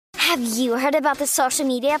Have you heard about the social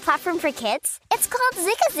media platform for kids? It's called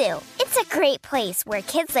Zigazoo. It's a great place where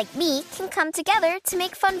kids like me can come together to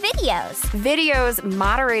make fun videos. Videos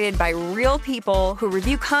moderated by real people who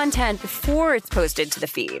review content before it's posted to the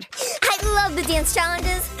feed. I love the dance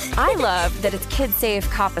challenges. I love that it's kid-safe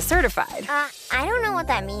COPPA certified. I don't know what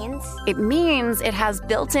that means. It means it has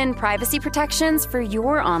built-in privacy protections for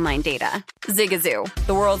your online data. Zigazoo,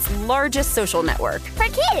 the world's largest social network. For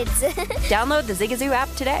kids. Download the Zigazoo app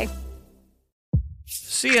today.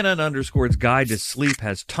 CNN_'s Guide to Sleep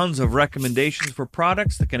has tons of recommendations for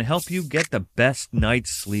products that can help you get the best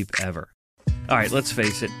night's sleep ever. All right, let's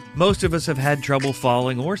face it, most of us have had trouble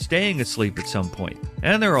falling or staying asleep at some point,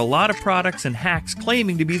 and there are a lot of products and hacks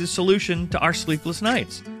claiming to be the solution to our sleepless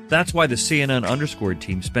nights. That's why the CNN_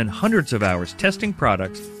 team spend hundreds of hours testing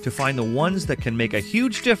products to find the ones that can make a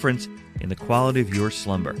huge difference in the quality of your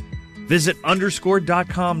slumber. Visit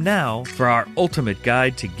underscore.com now for our ultimate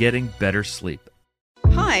guide to getting better sleep.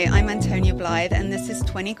 Hi, I'm Antonia Blythe, and this is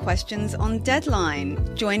 20 Questions on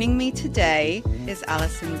Deadline. Joining me today is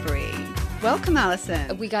Alison Brie. Welcome,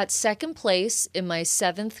 Alison. We got second place in my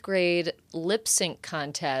 7th grade lip sync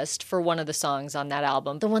contest for one of the songs on that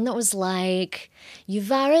album. The one that was like,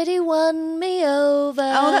 "You've already won me over."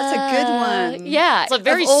 Oh, that's a good one. Yeah. It's like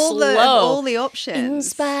very slow. Of all the options. In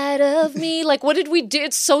spite of me. Like, what did we do?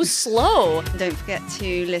 It's so slow. Don't forget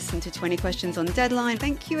to listen to 20 Questions on Deadline.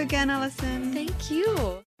 Thank you again, Alison. Thank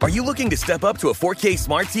you. Are you looking to step up to a 4K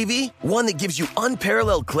smart TV? One that gives you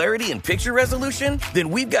unparalleled clarity and picture resolution? Then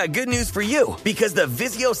we've got good news for you, because the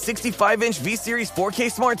Vizio 65-inch V-Series 4K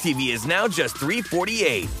smart TV is now just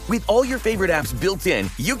 $348. With all your favorite apps built in,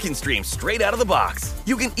 you can stream straight out of the box.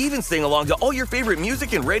 You can even sing along to all your favorite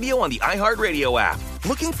music and radio on the iHeartRadio app.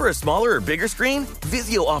 Looking for a smaller or bigger screen?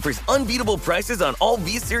 Vizio offers unbeatable prices on all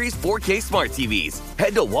V-Series 4K smart TVs.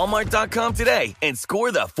 Head to Walmart.com today and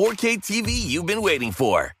score the 4K TV you've been waiting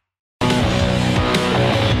for.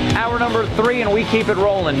 Hour number 3, and we keep it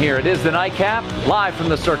rolling here. It is the Nightcap, live from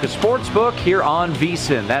the Circus Sportsbook here on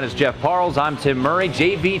VSiN. That is Jeff Parles. I'm Tim Murray.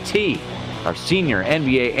 JVT, our senior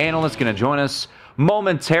NBA analyst, going to join us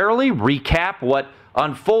momentarily. Recap what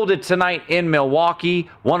unfolded tonight in Milwaukee.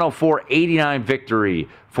 104-89 victory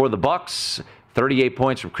for the Bucks. 38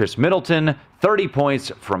 points from Chris Middleton, 30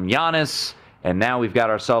 points from Giannis, and now we've got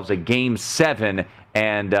ourselves a Game 7.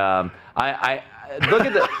 And look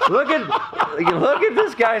at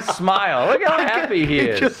this guy's smile. Look how happy he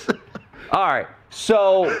is. All right,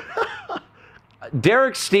 so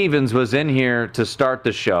Derek Stevens was in here to start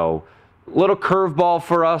the show. Little curveball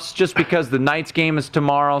for us, just because the Knights game is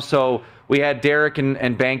tomorrow. So we had Derek and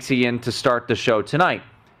Banksy in to start the show tonight,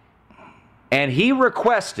 and he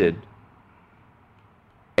requested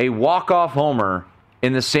a walk-off homer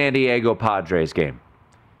in the San Diego Padres game.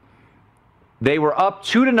 They were up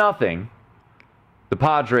 2-0. The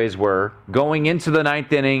Padres were going into the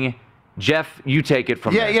 9th inning. Jeff, you take it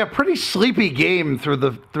from there. Yeah, pretty sleepy game through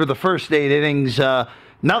the first 8 innings.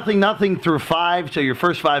 Nothing through 5. So your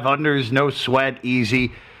first 5 unders, no sweat,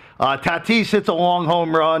 easy. Tatis hits a long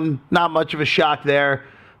home run, not much of a shock there.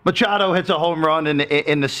 Machado hits a home run in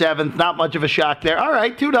the 7th, not much of a shock there. All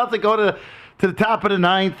right, 2-0, go to the top of the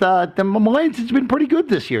 9th. The Marlins has been pretty good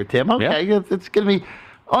this year, Tim. Okay, yeah. It's going to be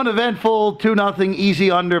uneventful, 2-0, easy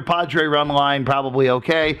under, Padre run line, probably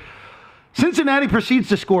okay. Cincinnati proceeds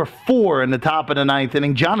to score 4 in the top of the 9th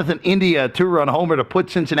inning. Jonathan India, 2-run homer to put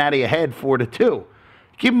Cincinnati ahead 4-2.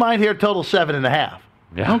 Keep in mind here, total 7.5.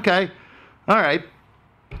 Yeah. Okay. All right.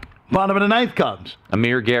 Bottom of the 9th comes.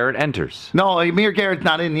 Amir Garrett enters. No, Amir Garrett's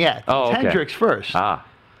not in yet. Oh, okay. Hendricks first.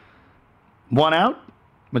 1 out.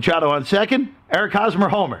 Machado on second. Eric Hosmer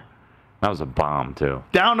homer. That was a bomb, too.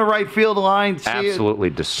 Down the right field line.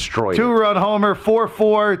 Absolutely destroyed. 2-run homer,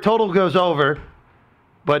 4-4. Total goes over.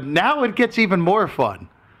 But now it gets even more fun.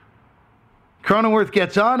 Cronenworth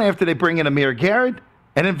gets on after they bring in Amir Garrett.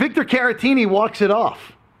 And then Victor Caratini walks it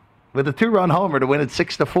off with a 2-run homer to win it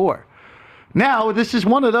 6-4. Now, this is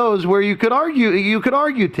one of those where you could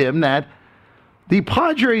argue, Tim, that the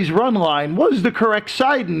Padres' run line was the correct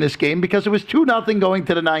side in this game because it was 2-0 going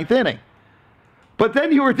to the 9th inning. But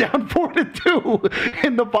then you were down 4-2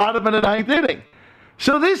 in the bottom of the 9th inning.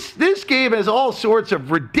 So this game has all sorts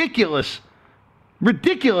of ridiculous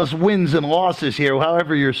wins and losses here,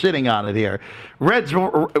 however you're sitting on it here.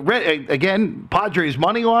 Again, Padres'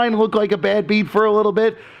 money line looked like a bad beat for a little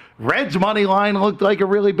bit. Reds' money line looked like a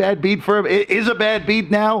really bad beat for him. It is a bad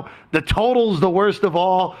beat now. The total's the worst of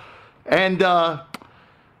all. And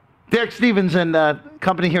Derek Stevens and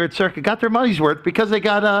company here at Circa got their money's worth because they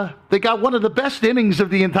got one of the best innings of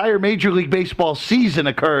the entire Major League Baseball season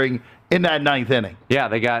occurring in that 9th inning. Yeah,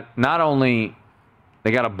 they got not only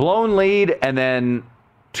They got a blown lead and then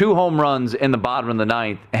 2 home runs in the bottom of the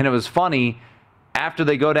 9th. And it was funny, after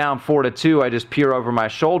they go down 4-2, I just peer over my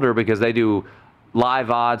shoulder because they do live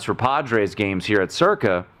odds for Padres games here at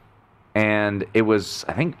Circa. And it was,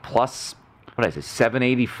 I think, plus,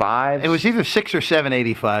 785? It was either 6 or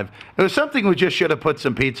 785. It was something we just should have put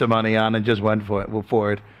some pizza money on and just went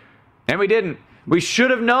for it. And we didn't. We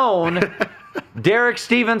should have known. Derek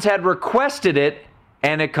Stevens had requested it,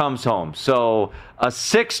 and it comes home. So a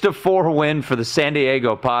 6-4 win for the San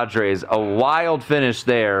Diego Padres. A wild finish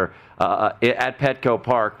there at Petco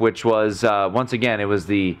Park, which was, once again, it was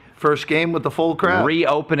the first game with the full crowd.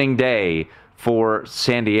 Reopening day for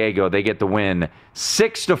San Diego. They get the win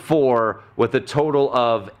 6-4 with a total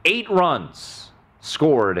of 8 runs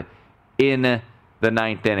scored in the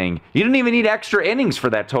 9th inning. You didn't even need extra innings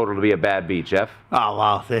for that total to be a bad beat, Jeff. Oh,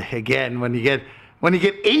 wow. Again, when you get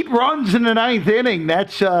 8 runs in the 9th inning,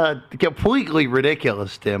 that's completely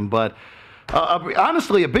ridiculous, Tim. But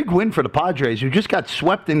honestly, a big win for the Padres, who just got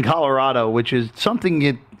swept in Colorado, which is something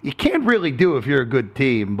you can't really do if you're a good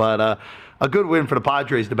team. But a good win for the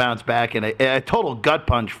Padres to bounce back, and a total gut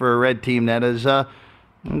punch for a Red team that is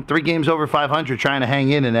 3 games over 500 trying to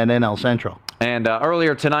hang in that NL Central. And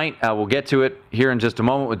earlier tonight, we'll get to it here in just a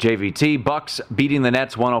moment with JVT. Bucks beating the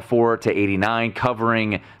Nets 104-89,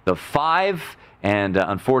 covering the 5, and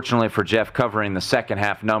unfortunately for Jeff, covering the second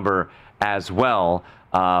half number as well.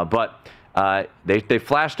 But they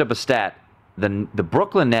flashed up a stat. The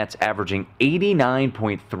Brooklyn Nets averaging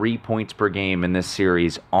 89.3 points per game in this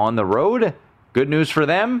series on the road. Good news for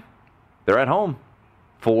them. They're at home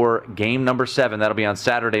for game number 7. That'll be on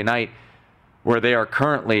Saturday night, where they are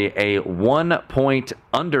currently a 1-point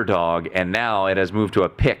underdog, and now it has moved to a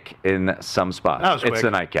pick in some spots. It's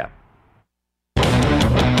the nightcap.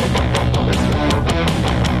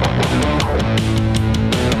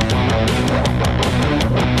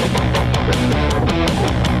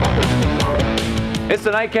 It's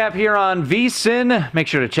the nightcap here on VSiN. Make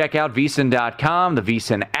sure to check out vsin.com, the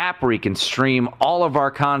VSiN app, where you can stream all of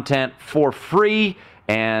our content for free,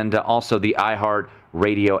 and also the iHeart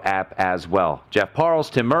Radio app as well. Jeff Parles,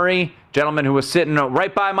 Tim Murray, gentleman who was sitting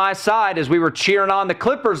right by my side as we were cheering on the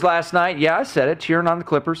Clippers last night. Yeah, I said it, cheering on the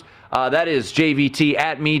Clippers. That is JVT,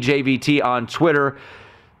 at me, JVT on Twitter.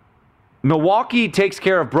 Milwaukee takes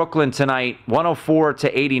care of Brooklyn tonight,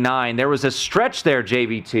 104-89. There was a stretch there,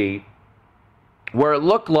 JVT, where it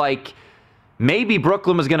looked like maybe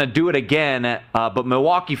Brooklyn was going to do it again, but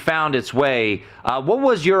Milwaukee found its way. What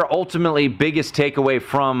was your ultimately biggest takeaway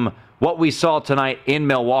from what we saw tonight in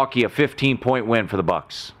Milwaukee, a 15-point win for the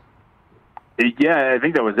Bucks? Yeah, I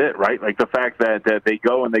think that was it, right? Like the fact that they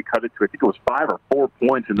go and they cut it to, I think it was 5 or 4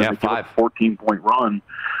 points, and then they give a 14-point run.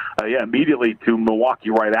 Immediately to Milwaukee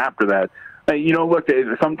right after that. Look,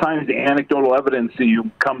 sometimes the anecdotal evidence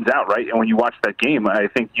comes out, right? And when you watch that game, I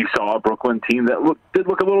think you saw a Brooklyn team that did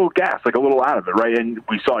look a little gassed, like a little out of it, right? And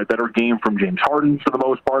we saw a better game from James Harden for the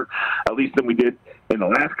most part, at least than we did in the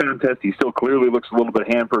last contest. He still clearly looks a little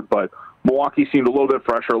bit hampered, but Milwaukee seemed a little bit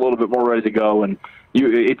fresher, a little bit more ready to go. And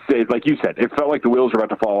it's like you said, it felt like the wheels were about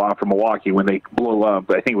to fall off for Milwaukee when they blew up.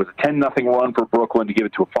 I think it was a 10-0 run for Brooklyn to give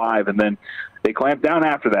it to a 5, and then they clamped down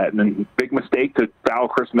after that. And then big mistake to foul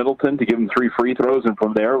Chris Middleton to give him 3 free throws, and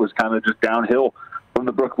from there it was kind of just downhill from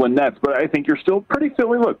the Brooklyn Nets. But I think you're still pretty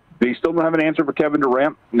feeling, look, they still don't have an answer for Kevin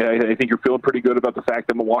Durant. I think you're feeling pretty good about the fact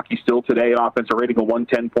that Milwaukee still today, an offensive rating of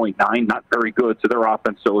 110.9, not very good, so their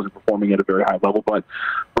offense still isn't performing at a very high level. But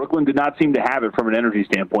Brooklyn did not seem to have it from an energy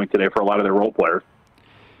standpoint today for a lot of their role players.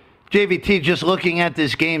 JVT, just looking at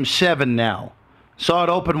this game 7 now. Saw it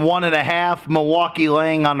open 1.5, Milwaukee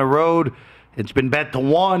laying on the road. It's been bet to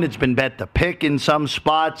 1. It's been bet to pick in some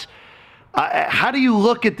spots. How do you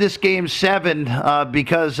look at this game 7?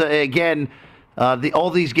 Because, again, all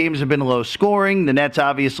these games have been low scoring. The Nets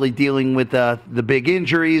obviously dealing with the big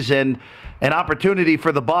injuries, and an opportunity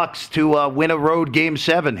for the Bucks to win a road game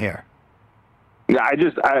 7 here. Yeah,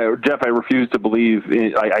 Jeff, I refuse to believe.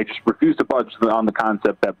 I just refuse to budge on the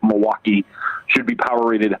concept that Milwaukee should be power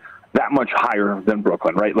rated that much higher than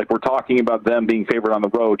Brooklyn, right? Like, we're talking about them being favored on the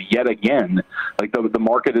road yet again. Like, the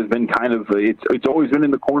market has been kind of, it's always been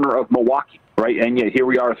in the corner of Milwaukee, right? And yet here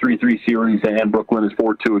we are, 3-3 series, and Brooklyn is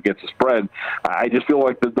 4-2 against the spread. I just feel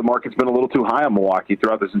like the market's been a little too high on Milwaukee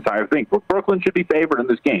throughout this entire thing. But Brooklyn should be favored in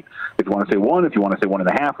this game. If you want to say 1, if you want to say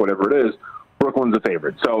 1.5, whatever it is, Brooklyn's a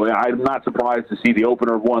favorite. So I'm not surprised to see the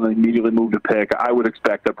opener of 1 and immediately move to pick. I would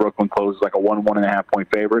expect that Brooklyn closes like a 1.5 point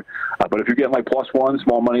favorite. But if you're getting like +1,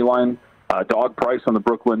 small money line, dog price on the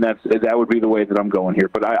Brooklyn Nets, that would be the way that I'm going here.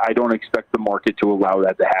 But I don't expect the market to allow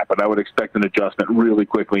that to happen. I would expect an adjustment really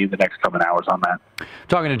quickly in the next coming hours on that.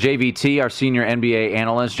 Talking to JVT, our senior NBA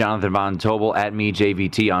analyst, Jonathan Von Tobel, at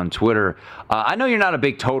 @MeJVT on Twitter. I know you're not a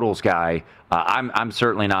big totals guy. I'm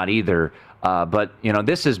certainly not either. But,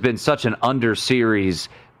 this has been such an under series.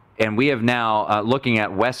 And we have now, looking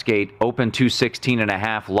at Westgate, open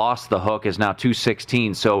 216.5, lost the hook, is now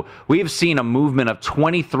 216. So we have seen a movement of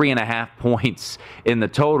 23.5 points in the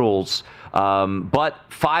totals. But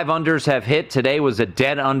 5 unders have hit. Today was a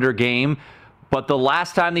dead under game. But the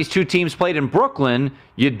last time these two teams played in Brooklyn,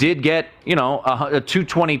 you did get, a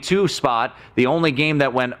 222 spot, the only game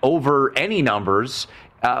that went over any numbers.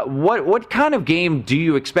 What kind of game do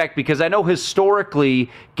you expect? Because I know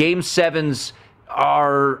historically, Game 7s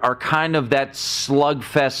are kind of that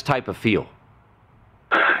slugfest type of feel.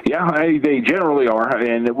 Yeah, they generally are,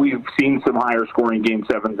 and we've seen some higher scoring Game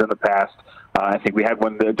 7s in the past. I think we had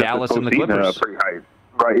one that Dallas and the Clippers, pretty high.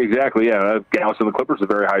 Right, exactly. Yeah, Dallas and the Clippers are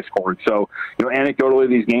very high scoring. So, anecdotally,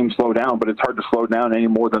 these games slow down, but it's hard to slow down any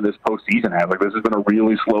more than this postseason has. Like, this has been a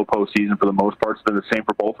really slow postseason for the most part. It's been the same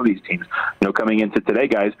for both of these teams. Coming into today,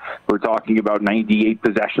 guys, we're talking about 98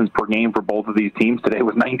 possessions per game for both of these teams. Today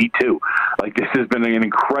was 92. Like, this has been an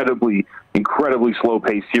incredibly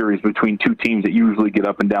slow-paced series between two teams that usually get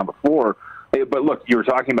up and down the floor. But look, you were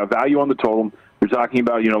talking about value on the total. You're talking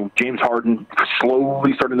about, James Harden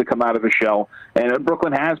slowly starting to come out of his shell. And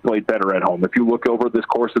Brooklyn has played better at home. If you look over this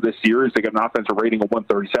course of this series, they got an offensive rating of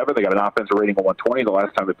 137. They got an offensive rating of 120 the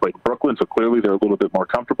last time they played Brooklyn. So clearly they're a little bit more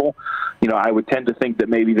comfortable. I would tend to think that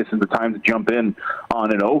maybe this is the time to jump in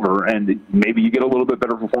on an over, and maybe you get a little bit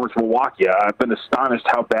better performance from Milwaukee. I've been astonished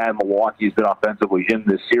how bad Milwaukee has been offensively in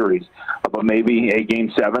this series. But maybe a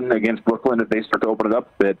Game 7 against Brooklyn, if they start to open it up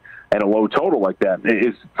a bit at a low total like that,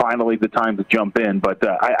 is finally the time to jump in. But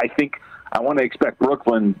I think I want to expect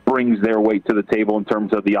Brooklyn brings their weight to the table in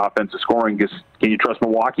terms of the offensive scoring. Can you trust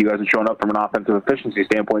Milwaukee, who hasn't shown up from an offensive efficiency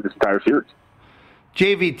standpoint this entire series?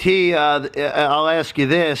 JVT, I'll ask you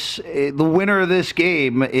this. The winner of this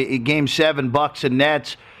game, Game 7, Bucks and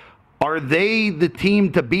Nets, are they the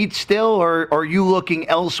team to beat still, or are you looking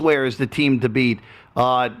elsewhere as the team to beat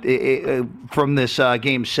from this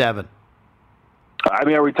Game 7? I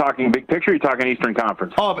mean, are we talking big picture or are you talking Eastern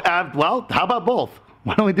Conference? Oh, well, how about both?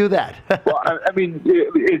 Why don't we do that? Well, I mean,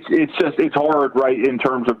 it's hard, right, in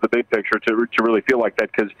terms of the big picture to really feel like that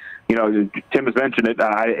because, Tim has mentioned it.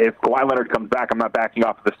 If Kawhi Leonard comes back, I'm not backing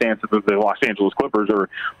off of the stance of the Los Angeles Clippers are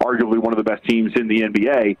arguably one of the best teams in the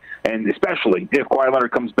NBA. And especially if Kawhi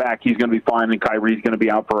Leonard comes back, he's going to be fine and Kyrie's going to be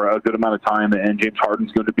out for a good amount of time and James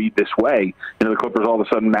Harden's going to be this way. The Clippers all of a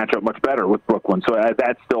sudden match up much better with Brooklyn. So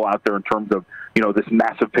that's still out there in terms of, this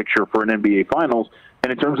massive picture for an NBA Finals.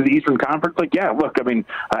 And in terms of the Eastern Conference,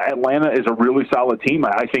 Atlanta is a really solid team.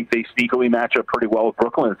 I think they sneakily match up pretty well with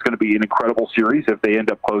Brooklyn. It's going to be an incredible series if they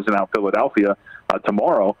end up closing out Philadelphia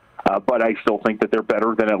tomorrow. But I still think that they're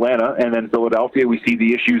better than Atlanta. And then Philadelphia, we see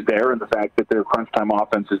the issues there and the fact that their crunch time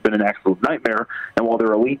offense has been an absolute nightmare. And while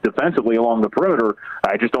they're elite defensively along the perimeter,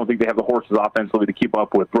 I just don't think they have the horses offensively to keep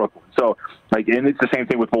up with Brooklyn. So, and it's the same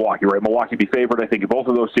thing with Milwaukee, right? Milwaukee would be favored, I think, in both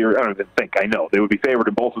of those series. I don't even think, I know. They would be favored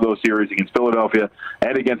in both of those series against Philadelphia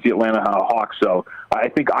and against the Atlanta Hawks. So I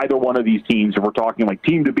think either one of these teams, if we're talking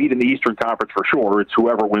team to beat in the Eastern Conference for sure, it's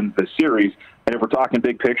whoever wins this series. And if we're talking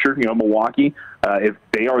big picture, Milwaukee, if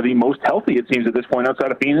they are the most healthy, it seems, at this point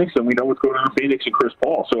outside of Phoenix, and we know what's going on in Phoenix and Chris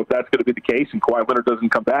Paul. So if that's going to be the case and Kawhi Leonard doesn't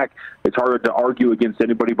come back, it's harder to argue against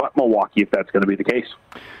anybody but Milwaukee if that's going to be the case.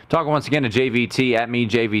 Talking once again to JVT, at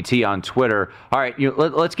 @MeJVT on Twitter. All right,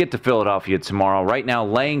 let's get to Philadelphia tomorrow. Right now,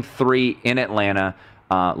 laying 3 in Atlanta.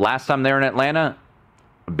 Last time they were in Atlanta,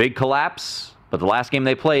 a big collapse. But the last game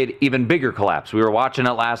they played, even bigger collapse. We were watching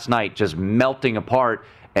it last night, just melting apart.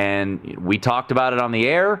 And we talked about it on the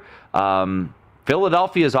air.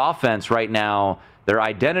 Philadelphia's offense right now, their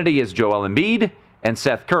identity is Joel Embiid and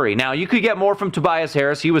Seth Curry. Now, you could get more from Tobias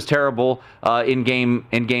Harris. He was terrible in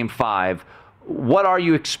Game 5. What are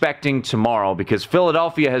you expecting tomorrow? Because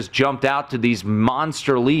Philadelphia has jumped out to these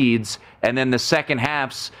monster leads, and then the second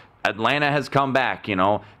halves, Atlanta has come back,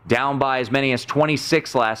 down by as many as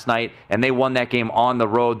 26 last night, and they won that game on the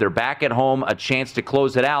road. They're back at home, a chance to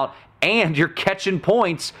close it out. And you're catching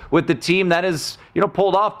points with the team that has,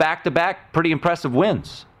 pulled off back-to-back pretty impressive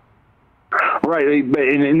wins. Right,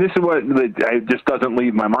 and this is what just doesn't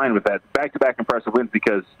leave my mind with that. Back-to-back impressive wins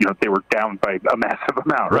because, they were down by a massive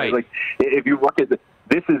amount, right? If you look at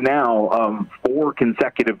this is now 4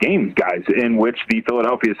 consecutive games, guys, in which the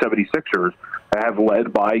Philadelphia 76ers have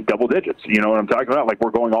led by double digits. You know what I'm talking about? Like,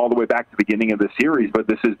 we're going all the way back to the beginning of the series, but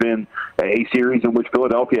this has been a series in which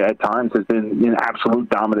Philadelphia at times has been an absolute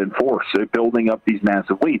dominant force, building up these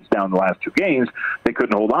massive leads down the last two games. They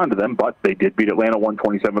couldn't hold on to them, but they did beat Atlanta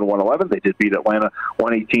 127-111. They did beat Atlanta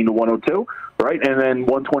 118-102. Right, and then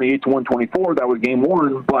 128-124, that was game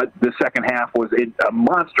one, but the second half was a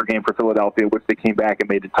monster game for Philadelphia, which they came back and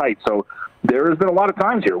made it tight. So there has been a lot of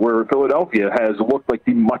times here where Philadelphia has looked like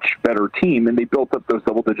the much better team, and they built up those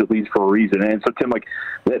double-digit leads for a reason. And so, Tim, like,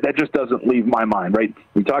 that just doesn't leave my mind, right?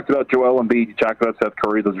 We talked about Joel Embiid, you talked about Seth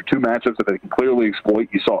Curry. Those are two matchups that they can clearly exploit.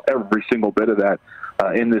 You saw every single bit of that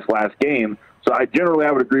in this last game. So I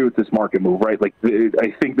would agree with this market move, right? Like,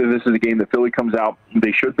 I think that this is a game that Philly comes out,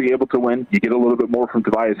 they should be able to win. You get a little bit more from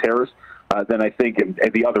Tobias Harris than I think, and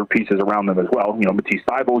the other pieces around them as well. You know, Matisse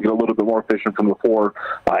Thybulle get a little bit more efficient from the floor.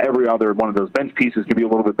 Every other one of those bench pieces can be a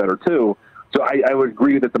little bit better too. So I would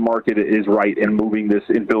agree that the market is right in moving this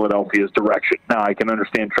in Philadelphia's direction. Now, I can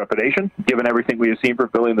understand trepidation, given everything we have seen from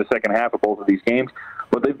Philly in the second half of both of these games,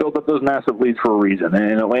 but they've built up those massive leads for a reason,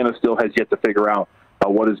 and Atlanta still has yet to figure out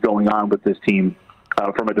what is going on with this team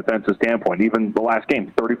from a defensive standpoint. Even the last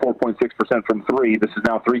game, 34.6% from three. This is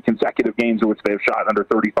now 3 consecutive games in which they have shot under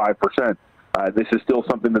 35%. This is still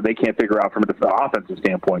something that they can't figure out from an offensive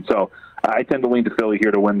standpoint. So I tend to lean to Philly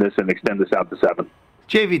here to win this and extend this out to 7.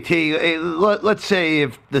 JVT, let's say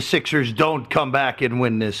if the Sixers don't come back and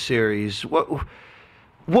win this series, what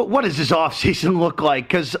does this offseason look like?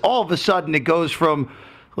 Because all of a sudden it goes from,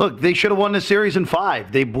 look, they should have won the series in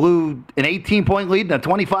 5. They blew an 18-point lead and a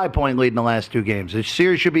 25-point lead in the last 2 games. The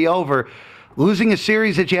series should be over. Losing a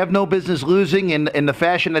series that you have no business losing in the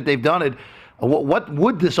fashion that they've done it, what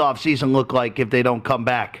would this offseason look like if they don't come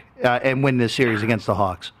back and win this series against the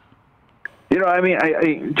Hawks? You know, I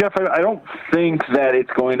mean, Jeff, I don't think that it's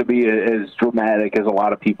going to be as dramatic as a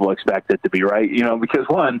lot of people expect it to be, right? You know, because,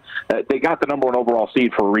 one, they got the number 1 overall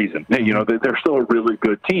seed for a reason. You know, they're still a really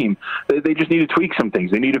good team. They just need to tweak some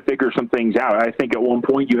things. They need to figure some things out. I think at one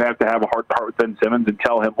point you have to have a heart-to-heart with Ben Simmons and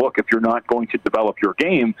tell him, look, if you're not going to develop your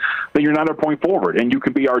game, then you're not a point forward. And you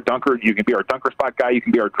can be our dunker. You can be our dunker spot guy. You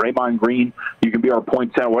can be our Draymond Green. You can be our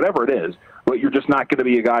point center, whatever it is. But you're just not going to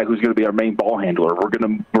be a guy who's going to be our main ball handler.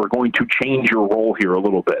 We're going to change your role here a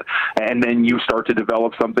little bit, and then you start to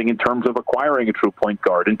develop something in terms of acquiring a true point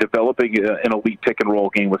guard and developing an elite pick and roll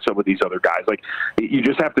game with some of these other guys. Like, you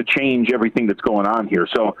just have to change everything that's going on here.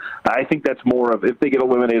 So I think that's more of, if they get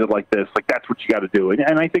eliminated like this, like, that's what you got to do.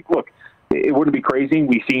 And I think, look, it wouldn't be crazy.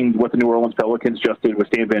 We've seen what the New Orleans Pelicans just did with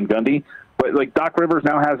Stan Van Gundy. But, like, Doc Rivers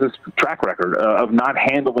now has this track record of not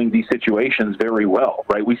handling these situations very well,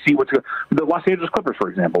 right? We see the Los Angeles Clippers, for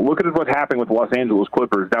example. Look at what happened with the Los Angeles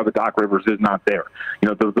Clippers now that Doc Rivers is not there. You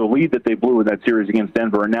know, the lead that they blew in that series against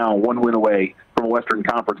Denver are now 1 win away from a Western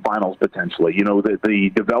Conference Finals, potentially. You know, the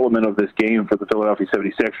development of this game for the Philadelphia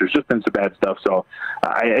 76ers has just been some bad stuff. So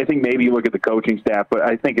I think maybe you look at the coaching staff, but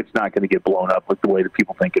I think it's not going to get blown up like the way that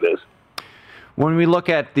people think it is. When we look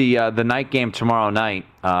at the night game tomorrow night,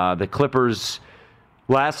 the Clippers,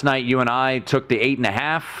 last night you and I took the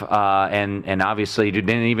 8.5, and obviously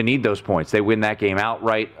didn't even need those points. They win that game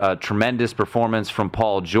outright. A tremendous performance from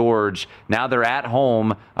Paul George. Now they're at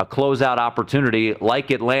home, a closeout opportunity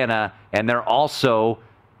like Atlanta, and they're also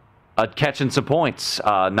catching some points.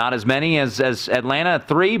 Not as many as Atlanta at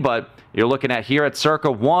 3, but you're looking at here at circa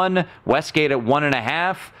 1, Westgate at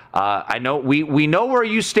 1.5. I know we know where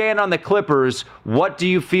you stand on the Clippers. What do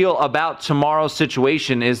you feel about tomorrow's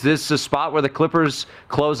situation? Is this a spot where the Clippers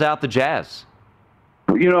close out the Jazz?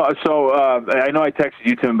 You know, so I know I texted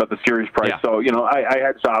you, Tim, about the series price. Yeah. So, you know, I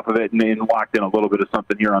had off of it and locked in a little bit of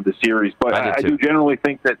something here on the series. But I do generally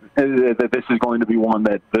think that this is going to be one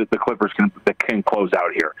that the Clippers can close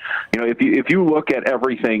out here. You know, if you look at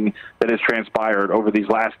everything that has transpired over these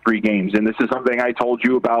last 3 games, and this is something I told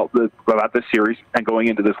you about this series and going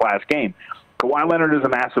into this last game, Kawhi Leonard is a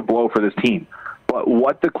massive blow for this team. But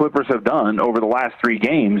what the Clippers have done over the last 3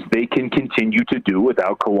 games, they can continue to do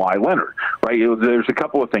without Kawhi Leonard, right? There's a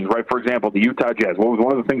couple of things, right? For example, the Utah Jazz. What was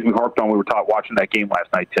one of the things we harped on? We were watching that game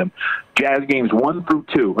last night, Tim. Jazz games 1 through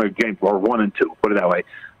 2, or 1 and 2, put it that way.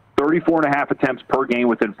 34.5 attempts per game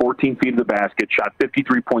within 14 feet of the basket, shot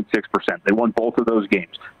 53.6%. They won both of those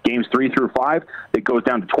games. Games 3 through 5, it goes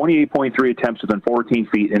down to 28.3 attempts within 14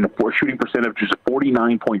 feet and a shooting percentage of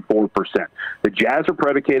 49.4%. The Jazz are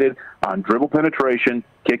predicated on dribble penetration,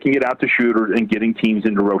 kicking it out to shooters, and getting teams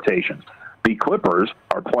into rotations. The Clippers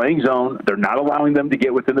are playing zone. They're not allowing them to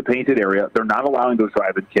get within the painted area. They're not allowing those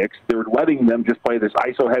drive-in kicks. They're letting them just play this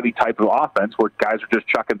ISO-heavy type of offense where guys are just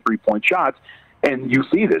chucking 3-point shots. And you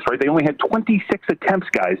see this, right? They only had 26 attempts,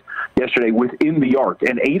 guys, yesterday within the arc,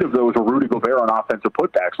 and 8 of those were Rudy Gobert on offensive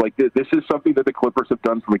putbacks. Like, this is something that the Clippers have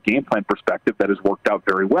done from a game plan perspective that has worked out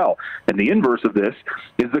very well. And the inverse of this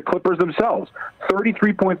is the Clippers themselves.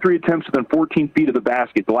 33.3 attempts within 14 feet of the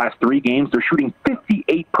basket. The last 3 games, they're shooting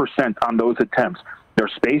 58% on those attempts. They're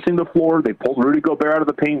spacing the floor. They pulled Rudy Gobert out of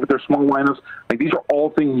the paint with their small lineups. Like, these are all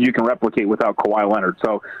things you can replicate without Kawhi Leonard.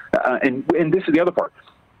 So, and this is the other part.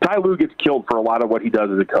 Ty Lue gets killed for a lot of what he does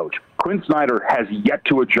as a coach. Quinn Snyder has yet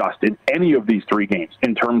to adjust in any of these 3 games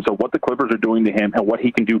in terms of what the Clippers are doing to him and what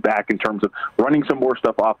he can do back in terms of running some more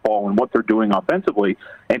stuff off ball and what they're doing offensively.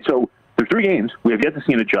 And so through 3 games, we have yet to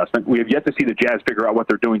see an adjustment. We have yet to see the Jazz figure out what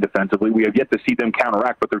they're doing defensively. We have yet to see them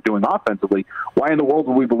counteract what they're doing offensively. Why in the world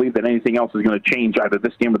would we believe that anything else is going to change either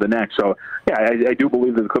this game or the next? So, yeah, I do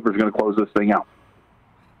believe that the Clippers are going to close this thing out.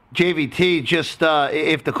 JVT, just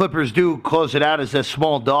if the Clippers do close it out as a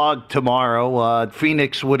small dog tomorrow,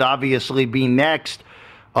 Phoenix would obviously be next.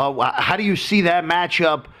 How do you see that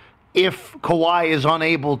matchup if Kawhi is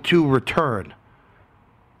unable to return?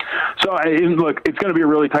 So, look, it's going to be a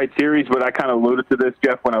really tight series, but I kind of alluded to this,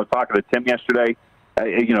 Jeff, when I was talking to Tim yesterday.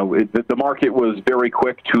 The market was very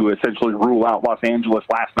quick to essentially rule out Los Angeles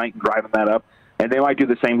last night and driving that up, and they might do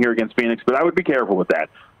the same here against Phoenix, but I would be careful with that.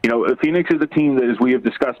 Phoenix is a team that, as we have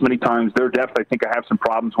discussed many times, their depth I think I have some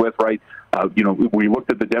problems with, right? We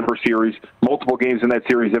looked at the Denver series, multiple games in that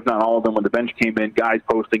series, if not all of them, when the bench came in, guys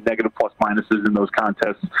posting negative plus-minuses in those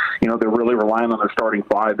contests. They're really relying on their starting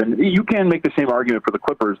 5. And you can make the same argument for the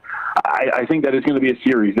Clippers. I think that is going to be a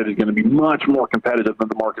series that is going to be much more competitive than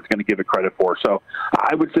the market's going to give it credit for. So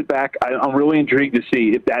I would sit back. I'm really intrigued to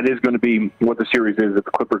see if that is going to be what the series is if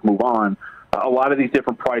the Clippers move on. A lot of these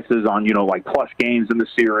different prices on, like plus games in the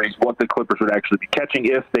series, what the Clippers would actually be catching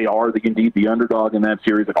if they are indeed the underdog in that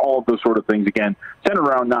series, like all of those sort of things, again, centered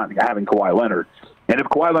around not having Kawhi Leonard. And if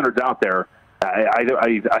Kawhi Leonard's out there, I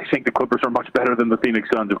think the Clippers are much better than the Phoenix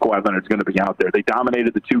Suns if Kawhi Leonard's going to be out there. They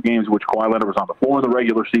dominated the 2 games in which Kawhi Leonard was on the floor in the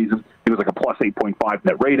regular season. He was like a plus 8.5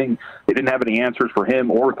 net rating. They didn't have any answers for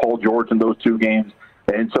him or Paul George in those 2 games.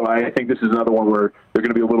 And so I think this is another one where they're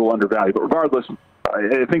going to be a little undervalued. But regardless,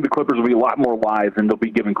 I think the Clippers will be a lot more live than they'll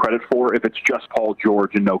be given credit for if it's just Paul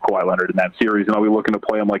George and no Kawhi Leonard in that series. And I'll be looking to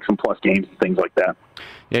play them like some plus games and things like that.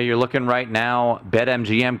 Yeah, you're looking right now,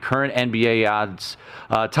 BetMGM, current NBA odds,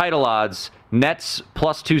 title odds, Nets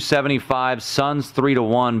plus 275, Suns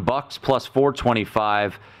 3-1, Bucks plus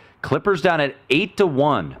 425, Clippers down at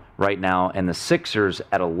 8-1 right now, and the Sixers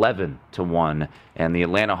at 11-1. And the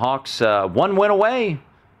Atlanta Hawks 1 win away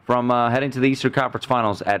from heading to the Eastern Conference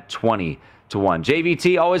Finals at 20-1.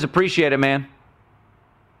 JVT, always appreciate it, man.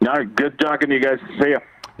 All right, good talking to you guys. See ya.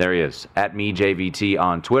 There he is, at MeJVT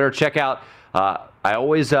on Twitter. Check out, I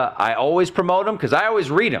always promote him because I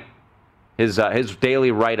always read him. His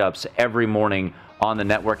daily write-ups every morning on the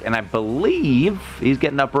network, and I believe he's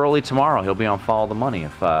getting up early tomorrow. He'll be on Follow the Money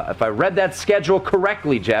if I read that schedule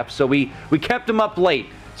correctly, Jeff. So we kept him up late.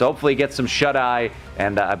 So hopefully he gets some shut-eye,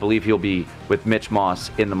 and I believe he'll be with Mitch Moss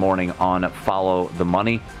in the morning on Follow the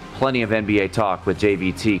Money. Plenty of NBA talk with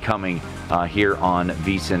JVT coming here on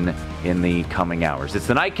VSiN in the coming hours. It's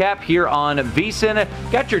the Nightcap here on VSiN.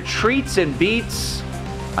 Got your treats and beats.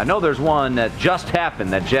 I know there's one that just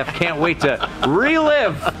happened that Jeff can't wait to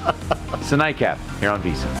relive. It's the Nightcap here on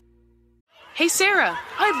VSiN. Hey, Sarah,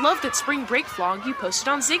 I love that spring break vlog you posted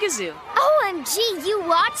on Zigazoo. OMG, you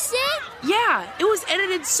watched it? Yeah, it was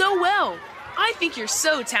edited so well. I think you're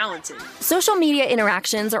so talented. Social media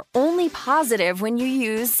interactions are only positive when you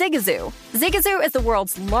use Zigazoo. Zigazoo is the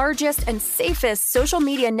world's largest and safest social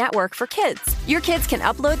media network for kids. Your kids can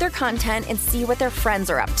upload their content and see what their friends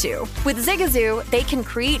are up to. With Zigazoo, they can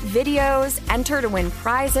create videos, enter to win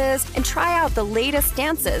prizes, and try out the latest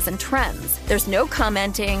dances and trends. There's no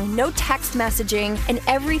commenting, no text messaging, and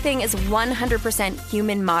everything is 100%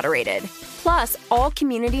 human moderated. Plus, all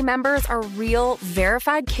community members are real,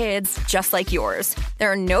 verified kids just like yours.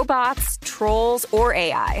 There are no bots, trolls, or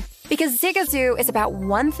AI. Because Zigazoo is about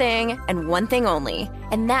one thing and one thing only,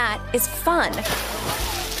 and that is fun.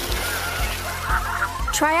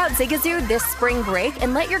 Try out Zigazoo this spring break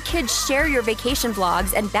and let your kids share your vacation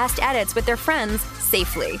vlogs and best edits with their friends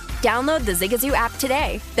safely. Download the Zigazoo app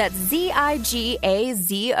today. That's Zigazoo.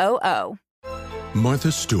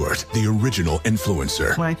 Martha Stewart, the original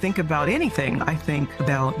influencer. When I think about anything, I think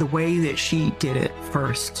about the way that she did it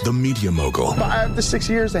first. The media mogul. 5 to 6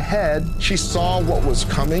 years ahead, she saw what was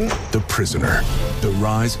coming. The prisoner. The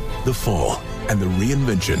rise, the fall, and the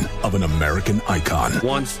reinvention of an American icon.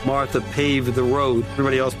 Once Martha paved the road,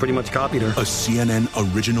 everybody else pretty much copied her. A CNN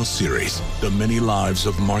original series, The Many Lives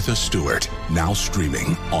of Martha Stewart, now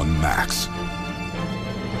streaming on Max.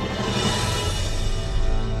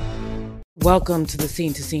 Welcome to the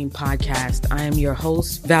Scene to Scene podcast. I am your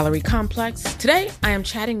host, Valerie Complex. Today, I am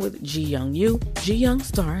chatting with Ji Young Yoo. Ji Young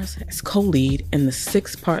stars as co-lead in the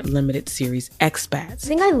 6-part limited series Expats. I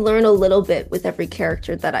think I learn a little bit with every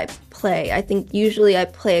character that I play. I think usually I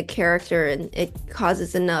play a character and it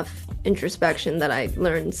causes enough introspection that I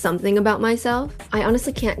learn something about myself. I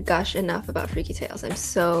honestly can't gush enough about Freaky Tales. I'm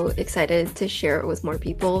so excited to share it with more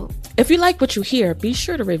people. If you like what you hear, be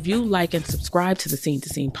sure to review, like, and subscribe to the Scene to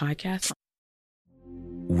Scene podcast.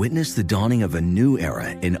 Witness the dawning of a new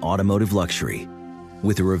era in automotive luxury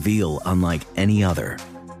with a reveal unlike any other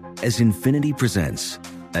as Infiniti presents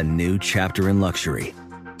a new chapter in luxury,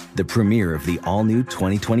 the premiere of the all-new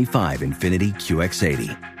 2025 Infiniti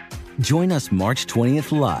QX80. Join us March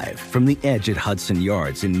 20th live from the Edge at Hudson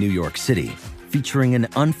Yards in New York City, featuring an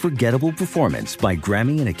unforgettable performance by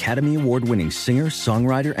Grammy and Academy Award-winning singer,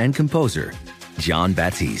 songwriter, and composer, Jon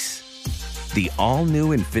Batiste. The all-new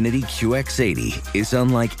Infiniti QX80 is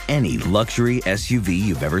unlike any luxury SUV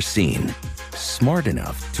you've ever seen. Smart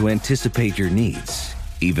enough to anticipate your needs,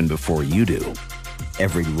 even before you do.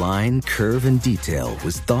 Every line, curve, and detail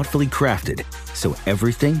was thoughtfully crafted, so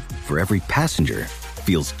everything for every passenger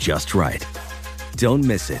feels just right. Don't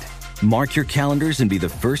miss it. Mark your calendars and be the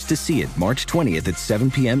first to see it March 20th at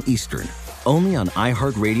 7 p.m. Eastern, only on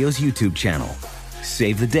iHeartRadio's YouTube channel.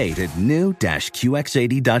 Save the date at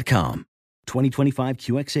new-QX80.com. 2025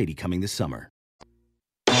 QX80 coming this summer.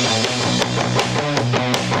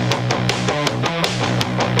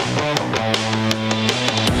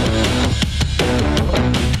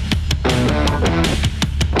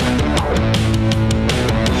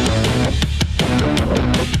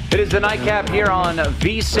 It is the nightcap here on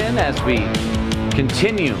VSiN as we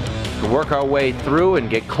continue to work our way through and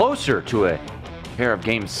get closer to a pair of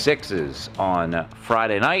Game 6s on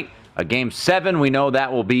Friday night. A Game 7, we know that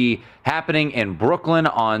will be happening in Brooklyn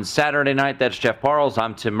on Saturday night. That's Jeff Parles.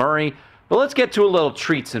 I'm Tim Murray. But let's get to a little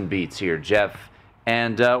treats and beats here, Jeff.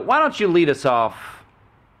 And why don't you lead us off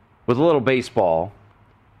with a little baseball?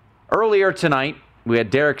 Earlier tonight, we had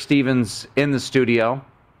Derek Stevens in the studio.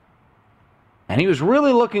 And he was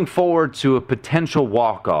really looking forward to a potential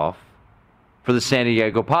walk-off for the San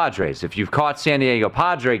Diego Padres. If you've caught San Diego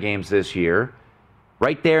Padre games this year,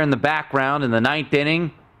 right there in the background in the ninth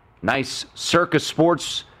inning, nice Circus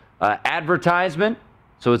Sports advertisement.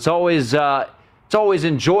 So it's always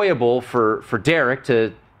enjoyable for Derek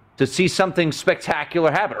to see something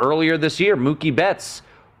spectacular happen. Earlier this year, Mookie Betts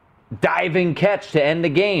diving catch to end the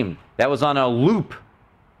game. That was on a loop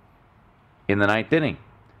in the ninth inning.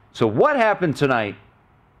 So what happened tonight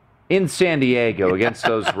in San Diego against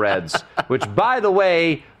those Reds, which, by the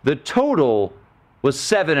way, the total was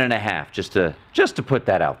 7.5, just to put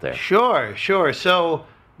that out there. Sure. So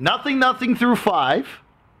nothing through 5.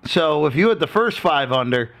 So if you had the first 5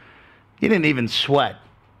 under, you didn't even sweat.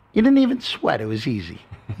 It was easy.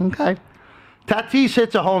 Okay. Tatis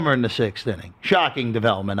hits a homer in the 6th inning. Shocking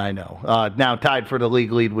development, I know. Now tied for the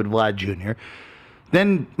league lead with Vlad Jr.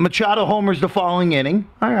 Then Machado homers the following inning.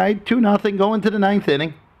 All right, 2-0 going to the 9th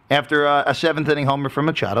inning after a 7th inning homer from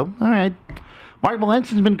Machado. All right. Mark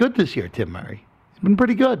Melancon's been good this year, Tim Murray. He's been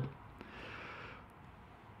pretty good.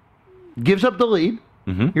 Gives up the lead.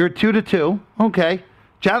 Mm-hmm. You're at 2-2. Okay.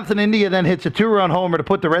 Jonathan India then hits a 2-run homer to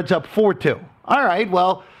put the Reds up 4-2. All right,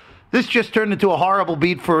 well, this just turned into a horrible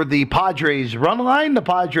beat for the Padres run line, the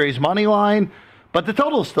Padres money line, but the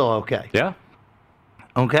total's still okay. Yeah.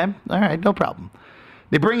 Okay. All right, no problem.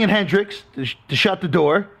 They bring in Hendricks to shut the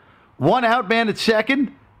door. 1 out, man at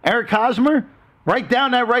second. Eric Hosmer, right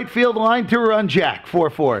down that right field line, 2-run jack,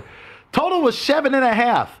 4-4. Total was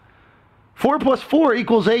 7.5. 4 plus 4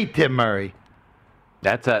 equals 8, Tim Murray.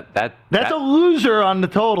 That's a loser on the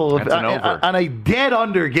total. That's an over. On a dead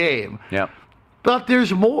under game. Yep. But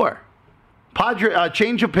there's more.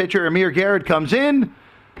 Change of pitcher, Amir Garrett comes in.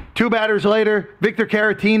 2 batters later, Victor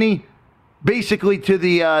Caratini, basically to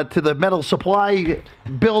the Metal Supply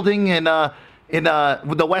building in the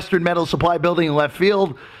Western Metal Supply building in left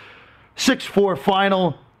field. 6-4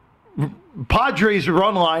 final. Padres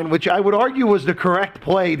run line, which I would argue was the correct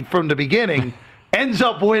play from the beginning, ends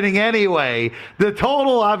up winning anyway. The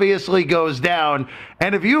total obviously goes down.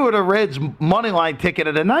 And if you were the Reds money line ticket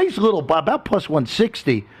at a nice little, about plus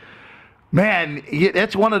 160, man,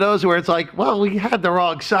 that's one of those where it's like, well, we had the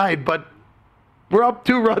wrong side, but we're up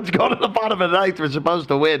 2 runs going to the bottom of the 9th. We're supposed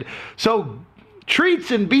to win. So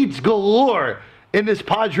treats and beats galore in this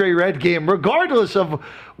Padre Red game, regardless of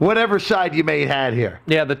whatever side you may have had here.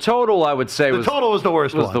 Yeah, the total, I would say, the total was the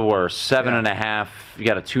worst one. Was the worst. 7.5. You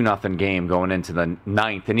got a 2-0 game going into the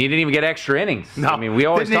 9th, and you didn't even get extra innings. No, I mean, we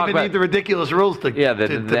always didn't talk even about need the ridiculous rules to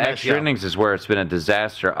the extra innings is where it's been a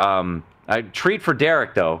disaster. A treat for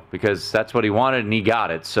Derek, though, because that's what he wanted and he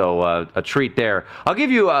got it. So a treat there. I'll give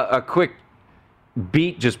you a quick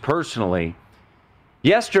beat just personally.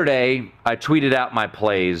 Yesterday, I tweeted out my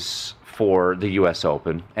plays for the U.S.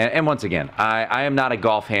 Open. And once again, I am not a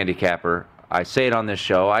golf handicapper. I say it on this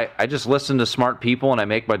show. I just listen to smart people and I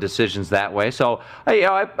make my decisions that way. So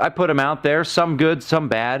I put them out there, some good, some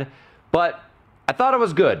bad. But I thought it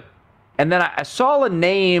was good. And then I saw a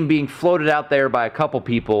name being floated out there by a couple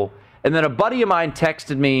people. And then a buddy of mine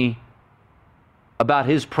texted me about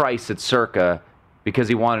his price at Circa because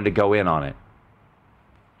he wanted to go in on it.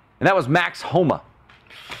 And that was Max Homa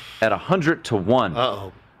at 100-1.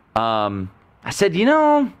 Uh-oh. I said,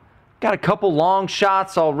 got a couple long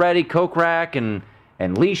shots already, Kokrak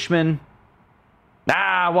and Leishman.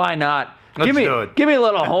 Why not? Let's do it. Give me a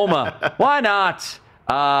little Homa. Why not?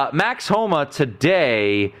 Max Homa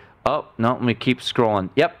today. Oh, no, let me keep scrolling.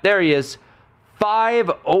 Yep, there he is.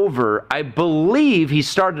 5 over. I believe he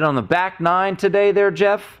started on the back 9 today there,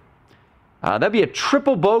 Jeff. That'd be a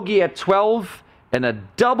triple bogey at 12 and a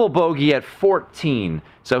double bogey at 14.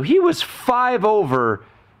 So he was 5 over,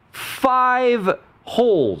 5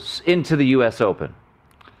 holes into the U.S. Open.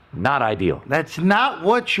 Not ideal. That's not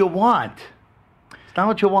what you want. It's not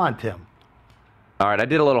what you want, Tim. All right, I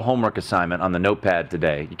did a little homework assignment on the notepad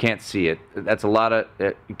today. You can't see it. That's a lot of...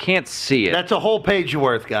 you can't see it. That's a whole page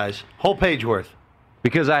worth, guys. Whole page worth.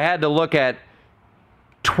 Because I had to look at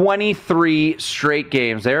 23 straight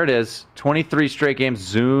games. There it is. 23 straight games.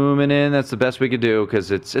 Zooming in. That's the best we could do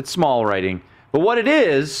because it's small writing. But what it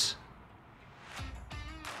is,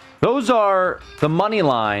 those are the money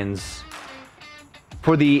lines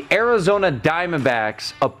for the Arizona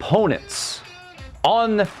Diamondbacks opponents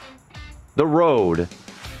on the road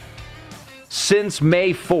since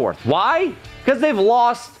May 4th. Why? Because they've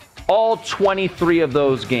lost all 23 of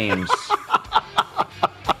those games.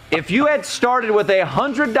 If you had started with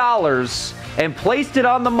 $100 and placed it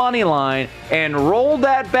on the money line and rolled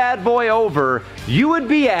that bad boy over, you would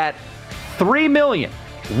be at